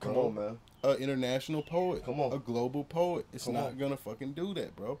poet, bro. Come on, man. An international poet. Come on. A global poet. It's not gonna fucking do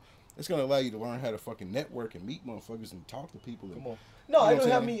that, bro. It's gonna allow you to learn how to fucking network and meet motherfuckers and talk to people. Come on. No, it'll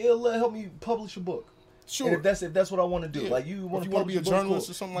help me publish a book. Sure. And if that's what I want to do. Yeah. Like you want to to be a journalist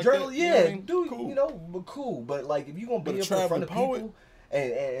or something like that. that. Yeah, you know what I mean? dude. Cool. You know, but cool. But like, if you gonna be But a up in front of traveling people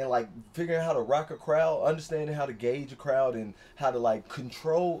and like figuring out how to rock a crowd, understanding how to gauge a crowd, and how to like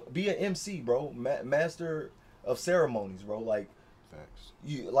control, be an MC, bro, master of ceremonies, bro. Like, Facts.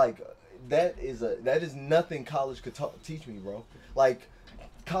 you like that is nothing college could teach me, bro. Like,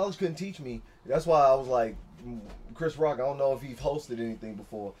 college couldn't teach me. That's why I was like, Chris Rock, I don't know if he's hosted anything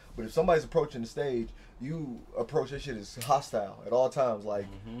before, but if somebody's approaching the stage, you approach that shit as hostile at all times. Like,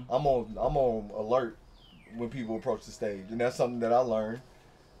 I'm on alert when people approach the stage, and that's something that I learned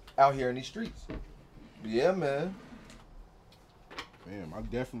out here in these streets. Yeah, man. Man, I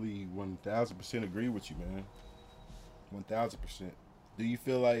definitely 1000% agree with you, man. 1000%. Do you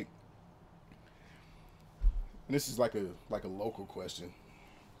feel like, and this is like a local question,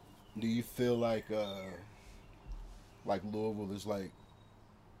 do you feel like Louisville is like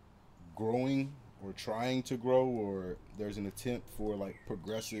growing or trying to grow, or there's an attempt for like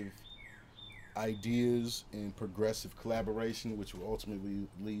progressive ideas and progressive collaboration which will ultimately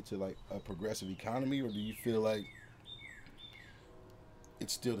lead to like a progressive economy? Or do you feel like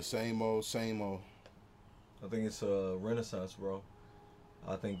it's still the same old? I think it's a renaissance, bro.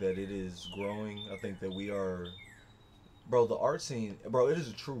 I think that it is growing. I think that we are, bro, the art scene, bro, it is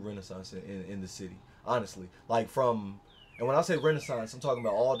a true renaissance in the city, honestly. Like, and when I say renaissance, I'm talking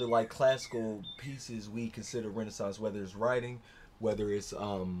about all the like classical pieces we consider renaissance, whether it's writing, whether it's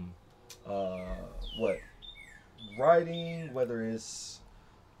writing, whether it's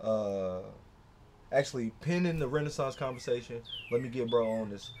actually penning the renaissance conversation. Let me get bro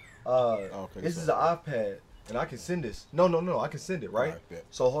on this. Okay, this is an iPad, and I can send this. No, I can send it, right? Alright, bet.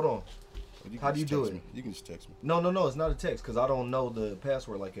 So hold on. How do you do it? Me. You can just text me. No, it's not a text, because I don't know the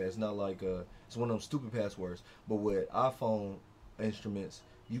password like that. It's not like it's one of them stupid passwords. But with iPhone instruments,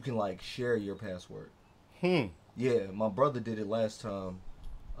 you can like share your password. Yeah, my brother did it last time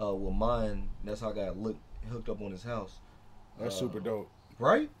with mine. That's how I got hooked up on his house. That's super dope.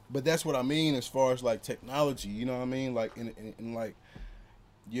 Right? But that's what I mean as far as like technology, you know what I mean? Like in like,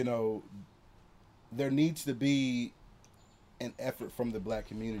 you know, there needs to be an effort from the black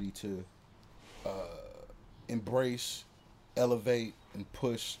community to embrace elevate and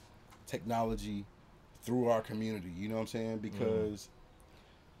push technology through our community. You know what I'm saying? Because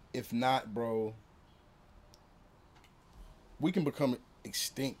if not, bro, we can become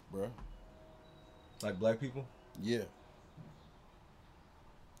extinct, bro. Like black people? Yeah.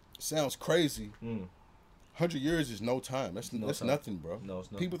 Sounds crazy. 100 years is no time. That's time. nothing, bro. No,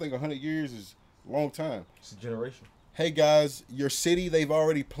 it's not. People think 100 years is a long time. It's a generation. Hey, guys, your city, they've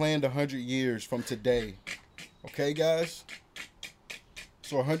already planned 100 years from today. Okay, guys?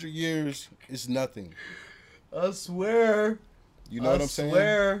 So 100 years is nothing. I swear. You know what I'm saying? I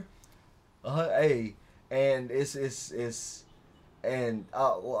swear. Hey, and it's and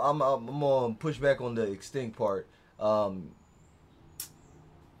I'm gonna push back on the extinct part. I'm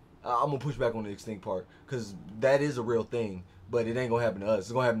gonna push back on the extinct part because that is a real thing, but it ain't gonna happen to us.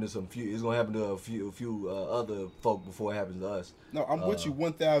 It's gonna happen to some few. It's gonna happen to a few other folk before it happens to us. No, I'm with you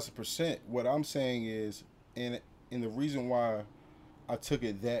 1,000%. What I'm saying is, and the reason why I took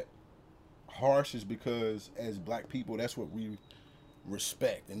it that harsh is because as black people, that's what we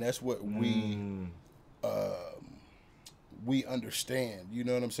respect, and that's what we understand. You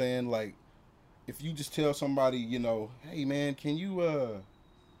know what I'm saying? Like, if you just tell somebody, you know, hey man, can you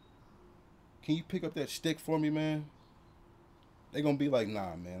pick up that stick for me, man? They're gonna be like,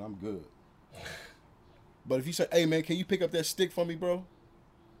 nah, man, I'm good. But if you say, hey man, can you pick up that stick for me, bro?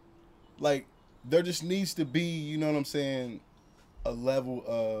 Like, there just needs to be, you know what I'm saying, a level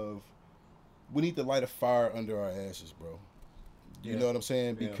of, we need to light a fire under our asses, bro. You know what I'm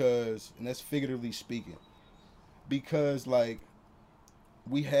saying? Because, and that's figuratively speaking, because like,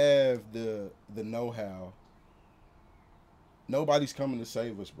 we have the know-how. Nobody's coming to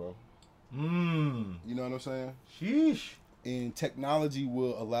save us, bro. You know what I'm saying? Sheesh. And technology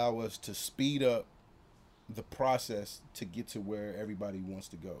will allow us to speed up the process to get to where everybody wants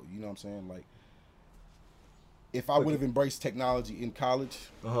to go. You know what I'm saying? Like, if I would have embraced technology in college,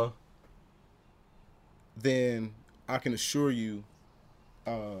 then I can assure you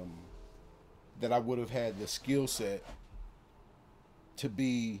that I would have had the skill set to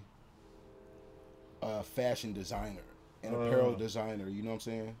be a fashion designer and apparel designer, you know what I'm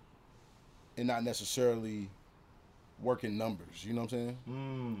saying? And not necessarily working numbers, you know what I'm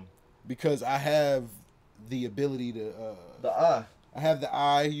saying? Because I have the ability to... the eye. I have the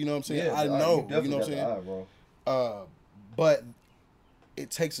eye, you know what I'm saying? Yeah, I know, you know what I'm saying? eye, bro. But it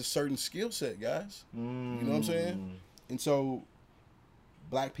takes a certain skill set, guys. You know what I'm saying? And so,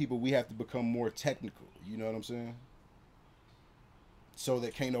 black people, we have to become more technical, you know what I'm saying? So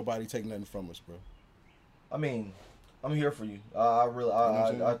that can't nobody take nothing from us, bro. I mean, I'm here for you.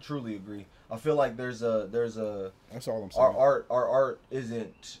 I truly agree. I feel like there's a that's all I'm saying. Our art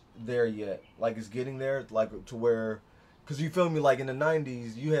isn't there yet. Like, it's getting there, like, to where, because you feel me, like in the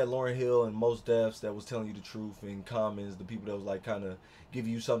 90s you had Lauryn Hill and Mos Defs that was telling you the truth, and Commons, the people that was like kind of give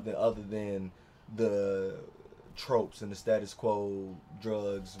you something other than the tropes and the status quo,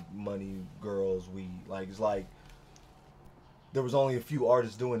 drugs, money, girls, weed. Like, it's like there was only a few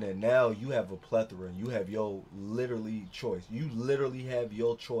artists doing that. Now you have a plethora. You have your literally choice. You literally have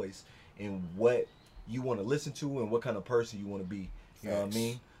your choice in what you want to listen to and what kind of person you want to be. You know what I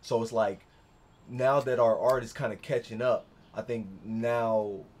mean? So it's like, now that our art is kind of catching up, I think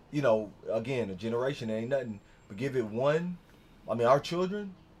now, you know, again, a generation ain't nothing, but give it one. I mean, our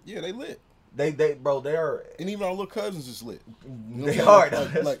children. Yeah, they lit. They bro, they are. And even our little cousins is lit. You know they are.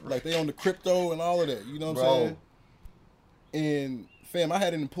 Like they on the crypto and all of that. You know what I'm saying? And fam, I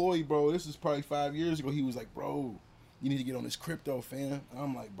had an employee, bro. This is probably 5 years ago. He was like, bro, you need to get on this crypto, fam. And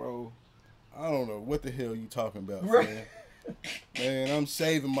I'm like, bro, I don't know what the hell you talking about, fam. Man, I'm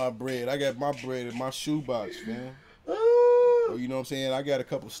saving my bread. I got my bread in my shoebox, man. Or, you know what I'm saying? I got a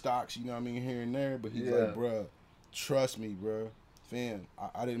couple stocks, you know what I mean, here and there. But he's like, bro, trust me, bro. Fam,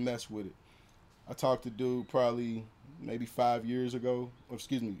 I didn't mess with it. I talked to dude probably maybe 5 years ago. Or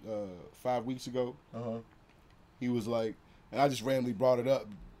excuse me, 5 weeks ago. He was like, and I just randomly brought it up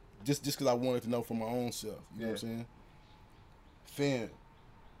just because I wanted to know for my own self. You know what I'm saying? Fam,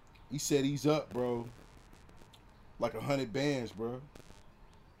 he said he's up, bro. Like 100 bands, bro.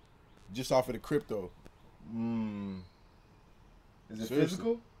 Just off of the crypto. Is it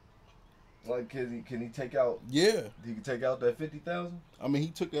physical? Like, can he take out? Yeah. He can take out that 50,000. I mean, he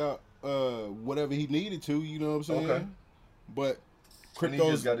took out whatever he needed to. You know what I'm saying? Okay. But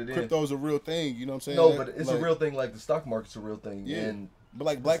crypto's a real thing. You know what I'm saying? No, but it's like, a real thing. Like the stock market's a real thing. Yeah. And but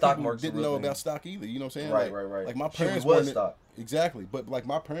like black people didn't know about stock either. You know what I'm saying? Right. Like my parents weren't stock. Exactly. But like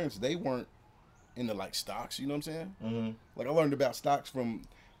my parents, they weren't into like stocks. You know what I'm saying? Like I learned about stocks from.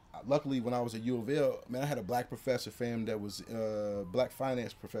 Luckily, when I was at U of L, man, I had a black professor, fam, that was black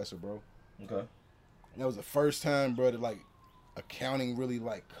finance professor, bro. Okay. And that was the first time, bro, that like accounting really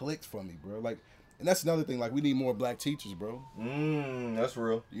like clicked for me, bro. Like, and that's another thing. Like, we need more black teachers, bro. That's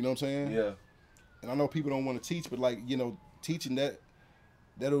real. You know what I'm saying? Yeah. And I know people don't want to teach, but like, you know, teaching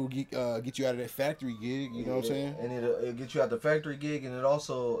that'll get you out of that factory gig. You know what I'm saying? And it'll get you out the factory gig, and it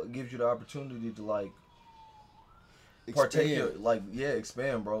also gives you the opportunity to like partake,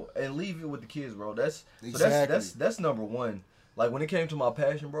 expand, bro, and leave it with the kids, bro. That's number one. Like when it came to my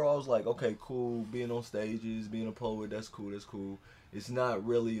passion, bro, I was like, okay, cool, being on stages, being a poet, that's cool. It's not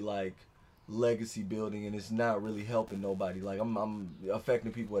really like legacy building, and it's not really helping nobody. Like I'm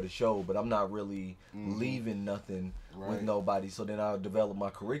affecting people at a show, but I'm not really leaving nothing with nobody. So then I developed my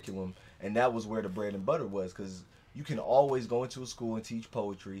curriculum, and that was where the bread and butter was, because you can always go into a school and teach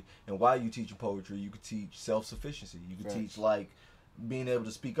poetry, and while you teaching poetry, you could teach self-sufficiency. You could teach like being able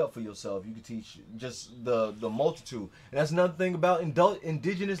to speak up for yourself. You could teach just the multitude. And that's another thing about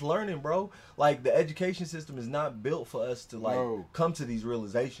indigenous learning, bro. Like the education system is not built for us to like come to these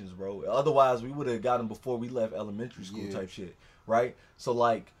realizations, bro. Otherwise, we would have got them before we left elementary school type shit, right? So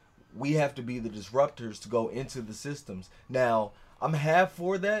like we have to be the disruptors to go into the systems. Now, I'm half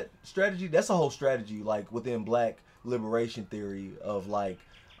for that strategy. That's a whole strategy like within Black liberation theory of like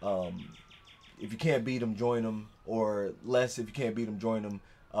if you can't beat them, join them, or less if you can't beat them, join them.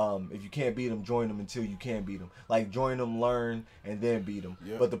 If you can't beat them, join them until you can beat them. Like join them, learn, and then beat them.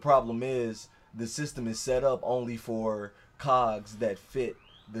 Yep. But the problem is the system is set up only for cogs that fit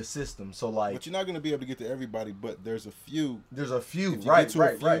the system. So like, but you're not gonna be able to get to everybody. But there's a few. There's a few. Right.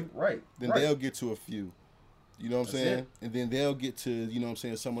 Then they'll get to a few. You know what I'm saying? And then they'll get to, you know what I'm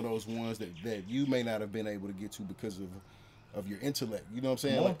saying, some of those ones that you may not have been able to get to because of your intellect. You know what I'm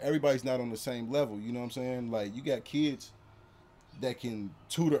saying? Like everybody's not on the same level. You know what I'm saying? Like you got kids that can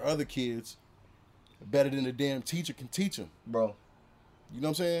tutor other kids better than the damn teacher can teach them. Bro. You know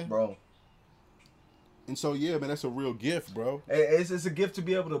what I'm saying? Bro. And so, yeah, man, that's a real gift, bro. It's a gift to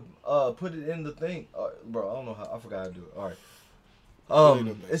be able to put it in the thing. Bro, I don't know how. I forgot how to do it. All right.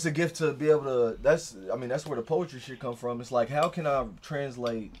 It's a gift to be able to. That's where the poetry shit come from. It's like, how can I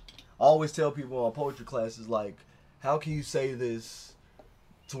translate? I always tell people in poetry classes, like, how can you say this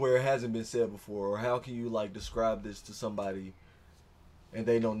to where it hasn't been said before, or how can you like describe this to somebody and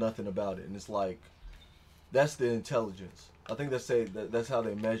they know nothing about it? And it's like, that's the intelligence. I think that's how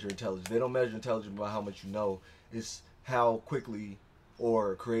they measure intelligence. They don't measure intelligence by how much you know. It's how quickly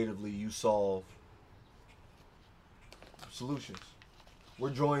or creatively you solve solutions. We're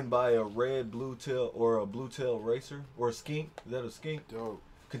joined by a blue tail racer or a skink. Is that a skink? Dope.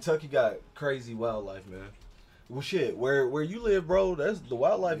 Kentucky got crazy wildlife, man. Well, shit, where you live, bro, that's the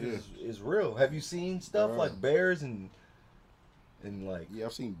wildlife is real. Have you seen stuff like bears and like? Yeah,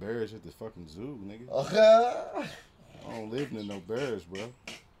 I've seen bears at the fucking zoo, nigga. Okay. I don't live near no bears, bro.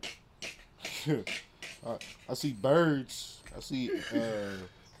 I see birds. I see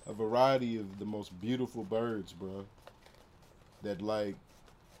a variety of the most beautiful birds, bro. That like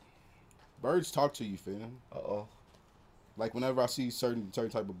birds talk to you, fam. Like whenever I see certain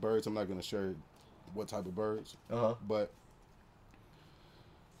type of birds, I'm not gonna share what type of birds. But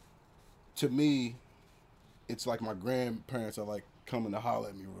to me, it's like my grandparents are like coming to holler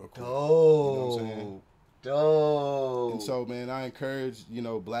at me real quick. Oh, you know what I'm saying? Dope. And so, man, I encourage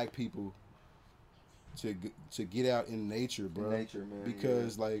black people to get out in nature, bro. Nature, man.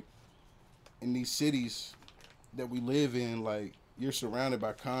 Because like in these cities that we live in, like you're surrounded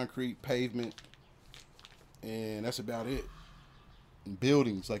by concrete, pavement, and that's about it. And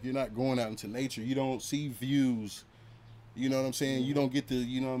buildings, like you're not going out into nature. You don't see views. You know what I'm saying? You don't get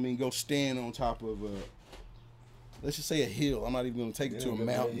to, go stand on top of let's just say a hill. I'm not even gonna take it to a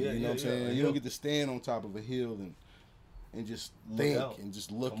mountain. You know what I'm saying? You don't get to stand on top of a hill and just think and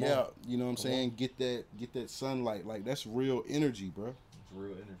just look out. You know what I'm saying? Get that sunlight. Like that's real energy, bro. It's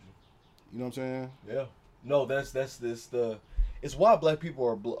real energy. You know what I'm saying? Yeah. No, it's why black people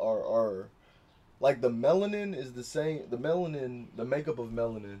are like the melanin is the same. The makeup of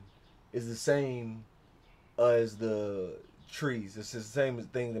melanin is the same as the trees. It's the same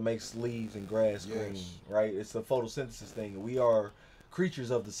thing that makes leaves and grass green, right? It's the photosynthesis thing. We are creatures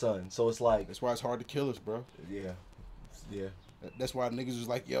of the sun, so it's like that's why it's hard to kill us, bro. Yeah. That's why niggas was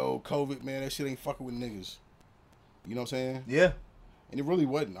like, yo, COVID, man, that shit ain't fucking with niggas. You know what I'm saying? Yeah. And it really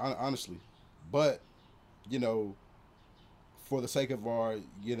wasn't, honestly. But, for the sake of our,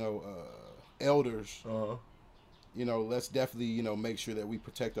 elders, let's definitely, make sure that we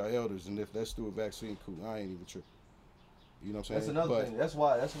protect our elders. And if that's through a vaccine, cool. I ain't even tripping. You know what I'm saying? That's another thing. That's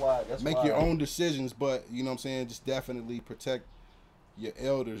why. Make your own decisions, but, you know what I'm saying? Just definitely protect your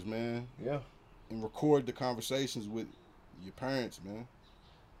elders, man. Yeah. And record the conversations with your parents, man.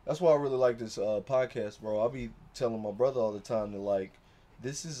 That's why I really like this podcast, bro. I'll be telling my brother all the time that like,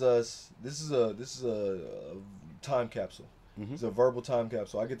 this is us. This is a time capsule. Mm-hmm. It's a verbal time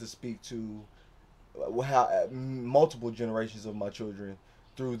capsule. I get to speak to how multiple generations of my children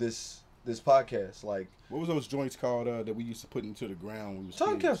through this podcast. Like, What was those joints called that we used to put into the ground when we was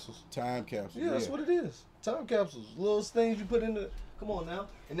time kids? capsules. Time capsules. Yeah, that's what it is. Time capsules. Little things you put in the. Come on now.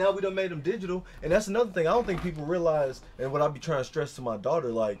 And now we done made them digital. And that's another thing I don't think people realize. And what I be trying to stress to my daughter,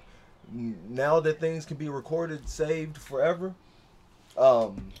 like, now that things can be recorded, saved forever.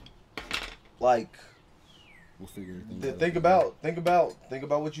 Like, We'll figure everything out. think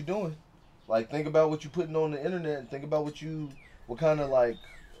about what you're doing. Like, think about what you're putting on the internet. And think about what kind of like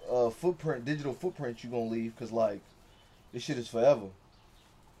digital footprint you gonna leave. Cause like, this shit is forever.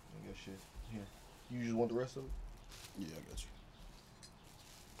 I got shit here. You just want the rest of it? Yeah, I got you.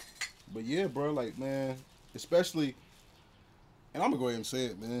 But yeah, bro, like, man, especially, and I'm gonna go ahead and say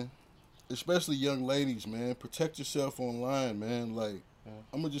it, man. Especially young ladies, man, protect yourself online, man. Like,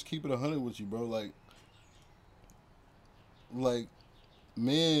 I'm gonna just keep it 100 with you, bro. Like,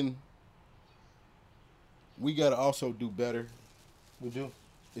 men, we gotta also do better. We do.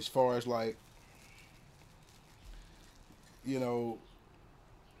 As far as like, you know,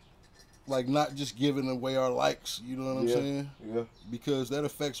 like not just giving away our likes, you know what I'm saying? Yeah. Because that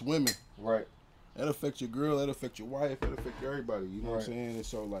affects women. Right. That affects your girl, that affects your wife, that affects everybody, you know what I'm Right. saying? And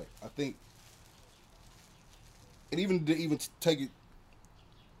so like I think, and even to even take it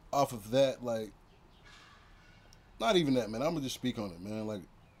off of that, like, not even that, man. I'm gonna just speak on it, man. Like,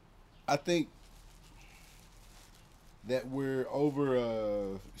 I think that we're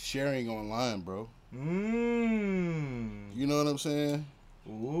over sharing online, bro. You know what I'm saying?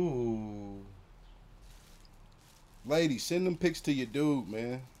 Ooh. Ladies, send them pics to your dude,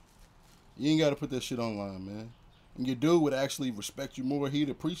 man. You ain't gotta put that shit online, man. And your dude would actually respect you more. He'd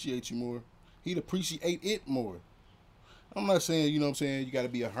appreciate you more. He'd appreciate it more. I'm not saying, you know what I'm saying, you gotta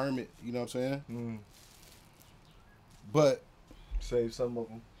be a hermit, you know what I'm saying? But, Save some of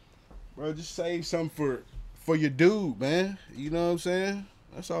them. bro, just save some for your dude, man. You know what I'm saying?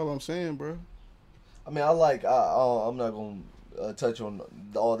 That's all I'm saying, bro. I mean, I'm not gonna touch on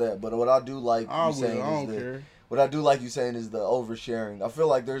all that, but what I do like you saying I don't is care. what I do like you saying is the oversharing. I feel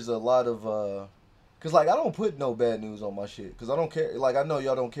like there's a lot of cause like I don't put no bad news on my shit, cause I don't care. Like I know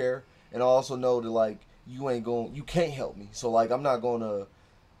y'all don't care, and I also know that like you can't help me, so like I'm not gonna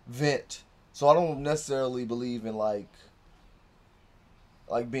vent. So I don't necessarily believe in like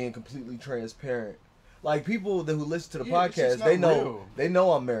being completely transparent. Like people who listen to the Yeah, it's just podcast, not they know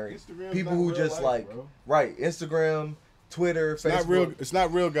real. I'm married. Instagram's People not who real just life, like bro. right Instagram, Twitter, It's Facebook. not real. It's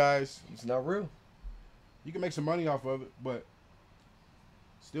not real, guys. It's not real. You can make some money off of it, but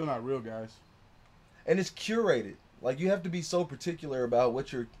still not real, guys. And it's curated. Like you have to be so particular about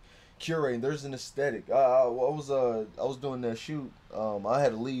what you're curating. There's an aesthetic. I was doing that shoot. I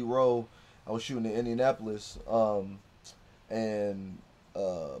had a lead role. I was shooting in Indianapolis. And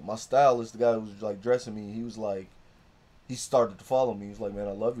my stylist, the guy who was like dressing me, he started to follow me. He's like, man,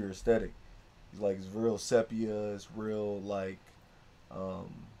 I love your aesthetic. He's like, it's real sepia. It's real like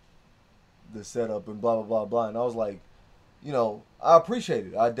the setup and blah blah blah blah. And I was like, you know, I appreciate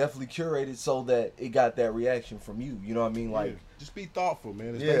it. I definitely curated so that it got that reaction from you. You know what I mean? Like, Yeah. Just be thoughtful,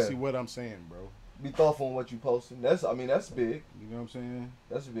 man. That's Yeah. basically what I'm saying, bro. be thoughtful on what you posting. That's big. You know what I'm saying?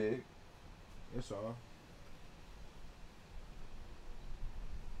 That's big. That's all.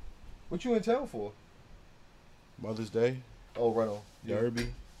 What you in town for? Mother's Day, Oh, right on. Derby,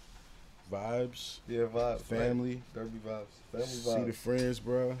 vibes, Yeah, vibe. family, Right. Derby vibes. Family see the vibes. friends,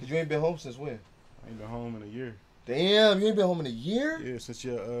 bro. Cause you ain't been home since when? I ain't been home in a year. Damn, you ain't been home in a year? Yeah, since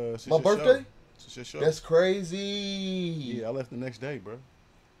My your birthday? Show. Since your show. That's crazy. Yeah, I left the next day, bro.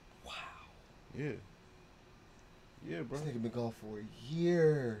 Wow. Yeah. Yeah, bro. This nigga been gone for a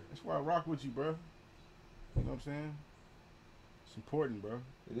year. That's why I rock with you, bro. You know what I'm saying? It's important, bro.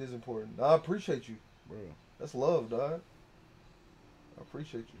 It is important. I appreciate you. Bro. That's love, dog. I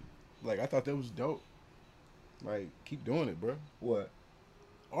appreciate you. Like, I thought that was dope. Like, keep doing it, bro. What?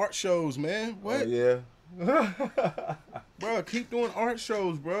 Art shows, man. What? Yeah. Bro, keep doing art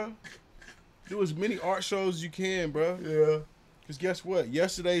shows, bro. Do as many art shows as you can, bro. Yeah. Because guess what?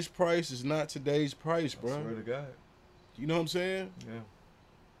 Yesterday's price is not today's price, bro. I swear to God. You know what I'm saying? Yeah.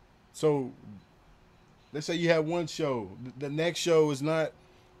 So, let's say you have one show. The next show is not,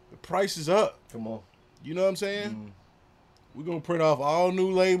 the price is up. Come on. You know what I'm saying? We're going to print off all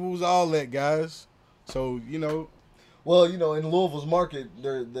new labels, all that, guys. So, you know. Well, you know, in Louisville's market,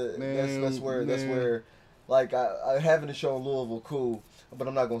 Man, that's where, like, I having a show in Louisville, cool, but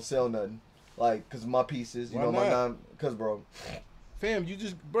I'm not gonna sell nothing, like, cause my pieces, you Why know, not? cause bro, Fam, you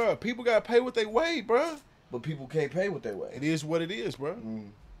just, bro. People gotta pay what they weigh, bro. But people can't pay what they weigh. It is what it is, bro.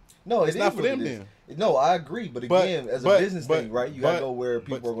 No, It's not for them then. No, I agree. But again, as a business thing, right? You gotta go where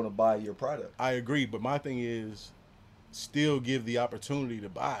people are gonna buy your product. I agree, but my thing is, still give the opportunity to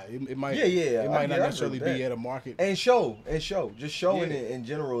buy. It might, It might not necessarily be at a market. And show. Just showing it in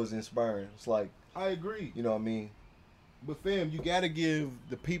general is inspiring. It's like, I agree. You know what I mean? But fam, you gotta give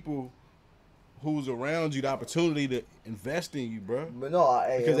the people who's around you the opportunity to invest in you, bro. But no,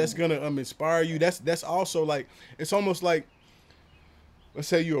 because that's gonna inspire you. That's also like, it's almost like, let's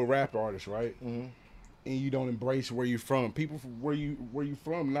say you're a rap artist, right? Mm-hmm. And you don't embrace where you're from. People where you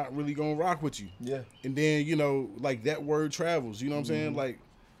from not really gonna rock with you. Yeah. And then, you know, like that word travels. You know what I'm saying? Like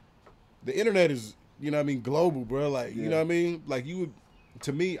the internet is, you know what I mean, global, bro. Like, you know what I mean? Like you would,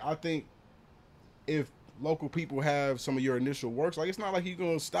 to me, I think if local people have some of your initial works, like it's not like you're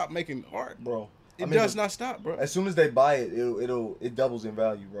gonna stop making art, bro. It does not stop, bro. As soon as they buy it, it doubles in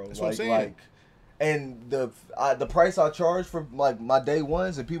value, bro. That's what I'm saying. And the price I charge for like my day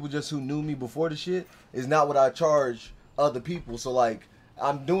ones and people just who knew me before the shit is not what I charge other people. So like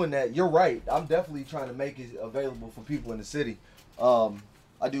I'm doing that. You're right. I'm definitely trying to make it available for people in the city.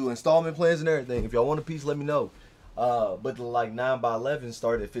 I do installment plans and everything. If y'all want a piece, let me know. But the like 9x11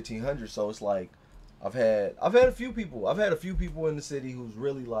 started at $1,500, so it's like I've had a few people. I've had a few people in the city who's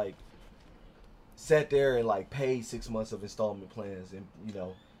really like sat there and like paid 6 months of installment plans and, you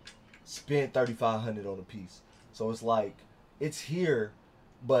know, spent $3,500 on a piece. So it's like it's here,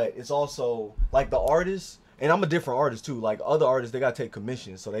 but it's also like the artists, and I'm a different artist too. Like other artists, they gotta take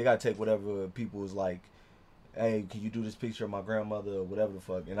commissions, so they gotta take whatever people is like, hey, can you do this picture of my grandmother or whatever the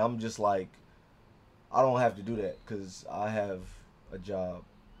fuck? And I'm just like, I don't have to do that because I have a job.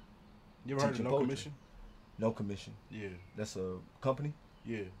 You ever heard of No Commission? No Commission. Yeah. That's a company?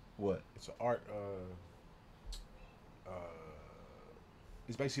 Yeah. What? It's an art.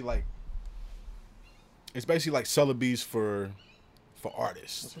 It's basically like Sotheby's for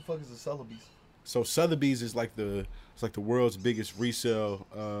artists. What the fuck is a Sotheby's? So Sotheby's is like the world's biggest resale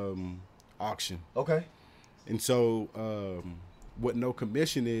auction. Okay. And so what No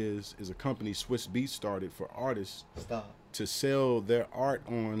Commission is a company Swiss Beats started for artists. Stop. To sell their art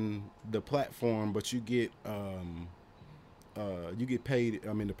on the platform, but you get paid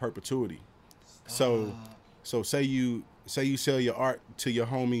the perpetuity. So say you sell your art to your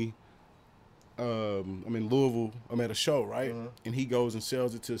homie I'm in Louisville, I'm at a show, right? And he goes and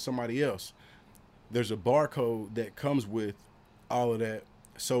sells it to somebody else. There's a barcode that comes with all of that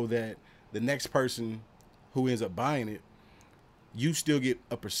so that the next person who ends up buying it, you still get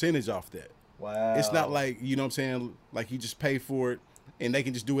a percentage off that. Wow. It's not like, you know what I'm saying, like you just pay for it and they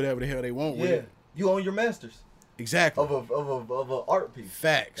can just do whatever the hell they want with it. You own your masters. Exactly. Of a art piece.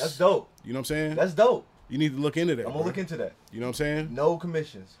 Facts. That's dope. You know what I'm saying? That's dope. You need to look into that. I'm gonna look into that. You know what I'm saying? No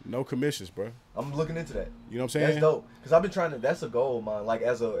commissions. No commissions, bro. I'm looking into that. You know what I'm saying? That's dope. Cause I've been trying to. That's a goal of mine. Like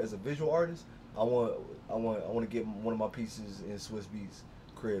as a visual artist, I want to get one of my pieces in Swiss Beats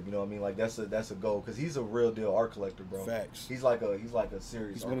crib. You know what I mean? Like that's a goal. Cause he's a real deal art collector, bro. Facts. He's like a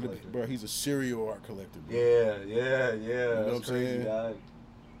serious. He's art one of the collector. bro. He's a serial art collector, bro. Yeah. You know That's what I'm crazy, saying? dog.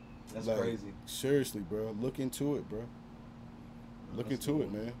 That's like, crazy. Seriously, bro. Look into it, bro. Look into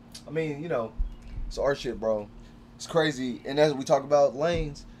it, man. I mean, you know, it's art shit, bro. It's crazy. And as we talk about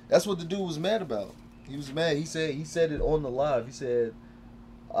lanes, that's what the dude was mad about. He was mad. He said it on the live. He said,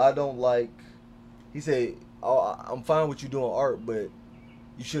 I'm fine with you doing art, but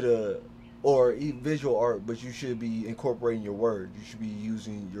you should or visual art, but you should be incorporating your word. You should be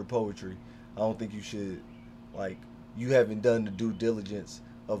using your poetry. I don't think you should, like, you haven't done the due diligence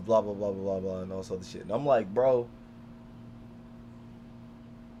of blah, blah, blah, blah, blah, blah, and all this other shit. And I'm like, bro,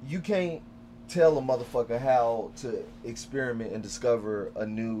 you can't tell a motherfucker how to experiment and discover a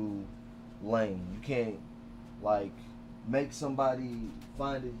new lane. You can't, like, make somebody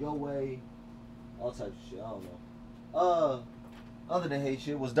find it your way. All types of shit. I don't know. Other than hate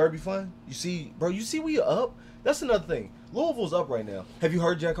shit, was Derby fun? You see, bro, we up? That's another thing. Louisville's up right now. Have you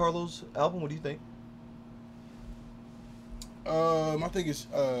heard Jack Harlow's album? What do you think? I think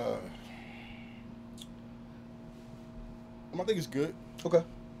it's good. Okay.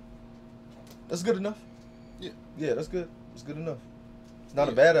 That's good enough? Yeah. Yeah, that's good. It's good enough. It's not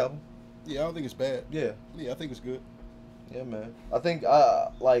a bad album. Yeah, I don't think it's bad. Yeah. Yeah, I think it's good. Yeah, man. I think,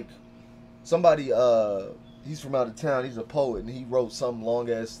 like, somebody, he's from out of town. He's a poet, and he wrote some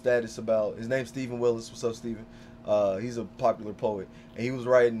long-ass status about, his name's Stephen Willis. What's up, Stephen? He's a popular poet. And he was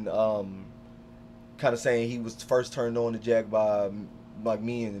writing, kind of saying he was first turned on to Jack by, like,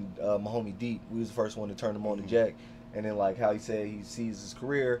 me and my homie Deep. We was the first one to turn him on to Jack. And then, like, how he said he sees his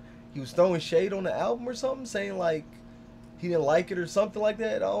career. He was throwing shade on the album or something, saying, like, he didn't like it or something like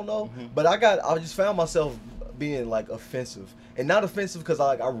that. I don't know. Mhm. But I just found myself being like offensive, and not offensive because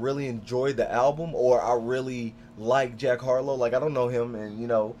I really enjoyed the album or I really like Jack Harlow. Like I don't know him, and you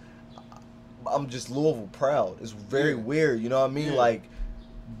know, I'm just Louisville proud. It's very Yeah. weird, you know what I mean? Yeah. Like,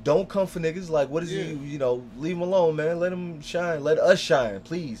 don't come for niggas. Like, what is Yeah. you know, leave him alone, man. Let him shine. Let us shine,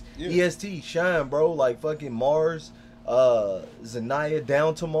 please. Yeah. EST, shine, bro. Like, fucking Mars, Zanaya,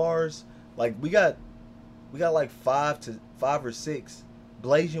 Down to Mars. Like, we got like 5 or 6.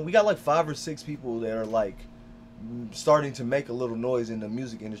 Blasian, we got like 5 or 6 people that are, like, starting to make a little noise in the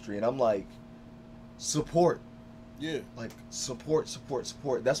music industry. And I'm like, support. Yeah. Like, support.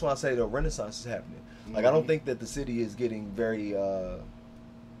 That's why I say the renaissance is happening. Like, I don't Mhm. think that the city is getting very, you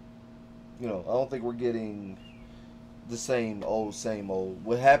know, I don't think we're getting the same old.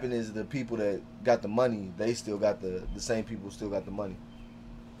 What happened is the people that got the money, they still got the same people still got the money.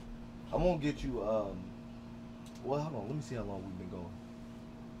 I'm gonna get you, well, hold on, let me see how long we've been going.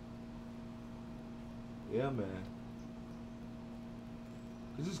 Yeah, man.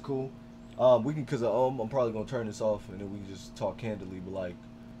 This is cool. We can, cause I'm probably gonna turn this off and then we can just talk candidly. But like,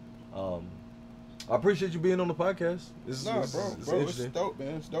 I appreciate you being on the podcast. This Nah, is bro, it's it's interesting. dope,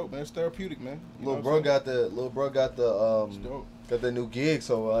 man. It's dope, man. It's therapeutic, man. You know Little what I'm bro got the It's dope. got that new gig,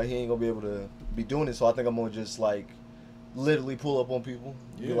 so he ain't gonna be able to be doing it. So I think I'm gonna just like literally pull up on people,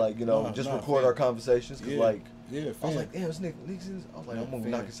 be Yeah. like, you know, Nah, just nah, record fam. our conversations. Cause Yeah. like Yeah, I was fam. like, damn, this nigga. I was like, Nah, I'm gonna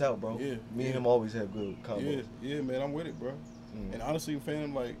fam. knock this out, bro. Yeah, Me yeah. and him always have good combos. Yeah, man, I'm with it, bro. Mm. And honestly,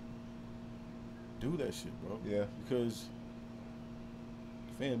 fam, like, do that shit, bro. Yeah. Because,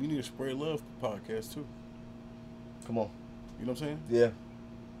 fam, we need to spread love podcast too. Come on. You know what I'm saying, Yeah.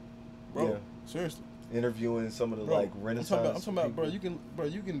 bro? Yeah. Seriously, Interviewing some of the bro. like renaissance. I'm talking about, bro. people.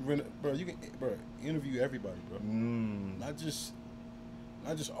 You can interview everybody, bro. Mm. Not just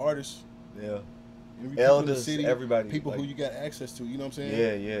artists. Yeah. Interview people in the Elders, city, everybody, people who like- you got access to. You know what I'm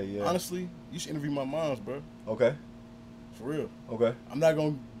saying? Yeah. Honestly, you should interview my moms, bro. Okay. For real. Okay. I'm not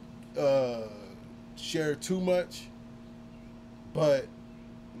gonna share too much, but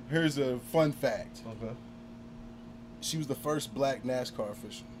here's a fun fact. Okay. She was the first black NASCAR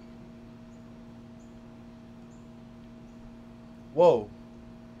official. Whoa.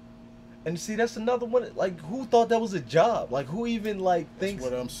 And see, that's another one. Like, who thought that was a job? Like, who even like That's thinks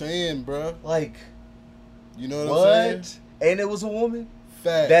what I'm saying, bro. like You know what, what? I'm saying? And it was a woman.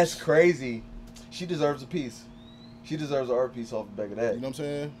 Facts. That's crazy. She deserves a piece. She deserves an art piece off the back of that. You know what I'm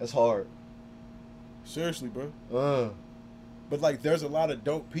saying? That's hard. Seriously, bro. Uh. But like, there's a lot of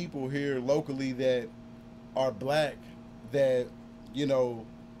dope people here locally that are black that, you know,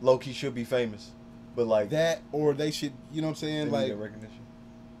 Low key should be famous, but like that or they should, you know what I'm they saying? need Like, that recognition.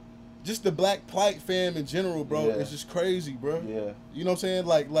 just the black plight fam in general, bro. Yeah. It's just crazy, bro. Yeah. You know what I'm saying?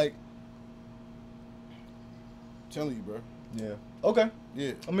 Like, I'm telling you, bro. Yeah. Okay.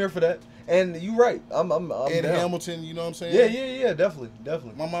 Yeah. I'm here for that. And you right. I'm Ed down. Hamilton, you know what I'm saying? Yeah. Definitely.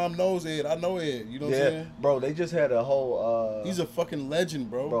 My mom knows Ed. I know Ed. You know what I'm Yeah, saying? bro. They just had a whole. He's a fucking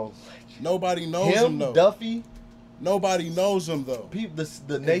legend, bro. bro. Nobody knows him, Him, though. Duffy. Nobody knows him, though. People,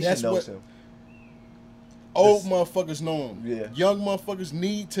 the nation that's knows what- him. Old This- motherfuckers know him. Yeah. Young motherfuckers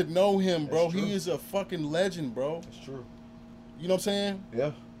need to know him, bro. That's true. He is a fucking legend, bro. That's true. You know what I'm saying?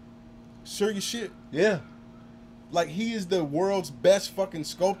 Yeah. Serious shit. Yeah. Like, he is the world's best fucking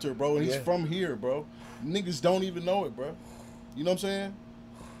sculptor, bro. And he's Yeah. from here, bro. Niggas don't even know it, bro. You know what I'm saying?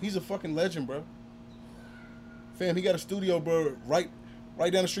 He's a fucking legend, bro. Fam, he got a studio, bro, right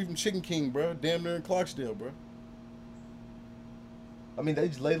down the street from Chicken King, bro. Damn near in Clarksdale, bro. I mean, they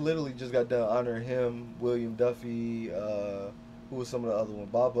literally just got done honoring him, William Duffy. Who was some of the other one?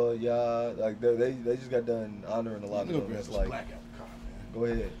 Baba, yeah. Like they just got done honoring a lot of Little them. bit It's of like, black apricot, man. go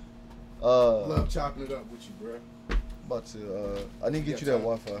ahead. Love chopping it up with you, bro. About to. I need to get you Yeah, that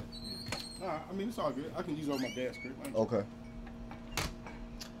time. Wi-Fi. Nah, I mean, it's all good. I can use it on my dad's crib. I ain't- Okay.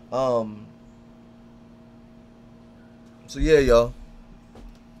 So yeah, y'all.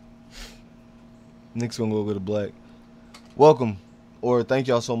 Nick's gonna go get a black. Welcome, or thank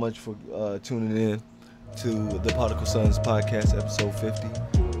y'all so much for tuning in to the Particle Sons podcast, episode 50.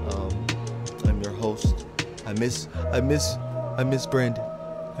 I'm your host. I miss Brandon.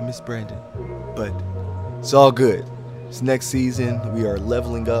 I miss Brandon, but it's all good. It's next season. We are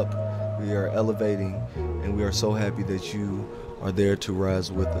leveling up. We are elevating, and we are so happy that you are there to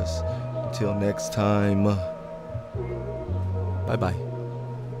rise with us. Until next time, bye-bye.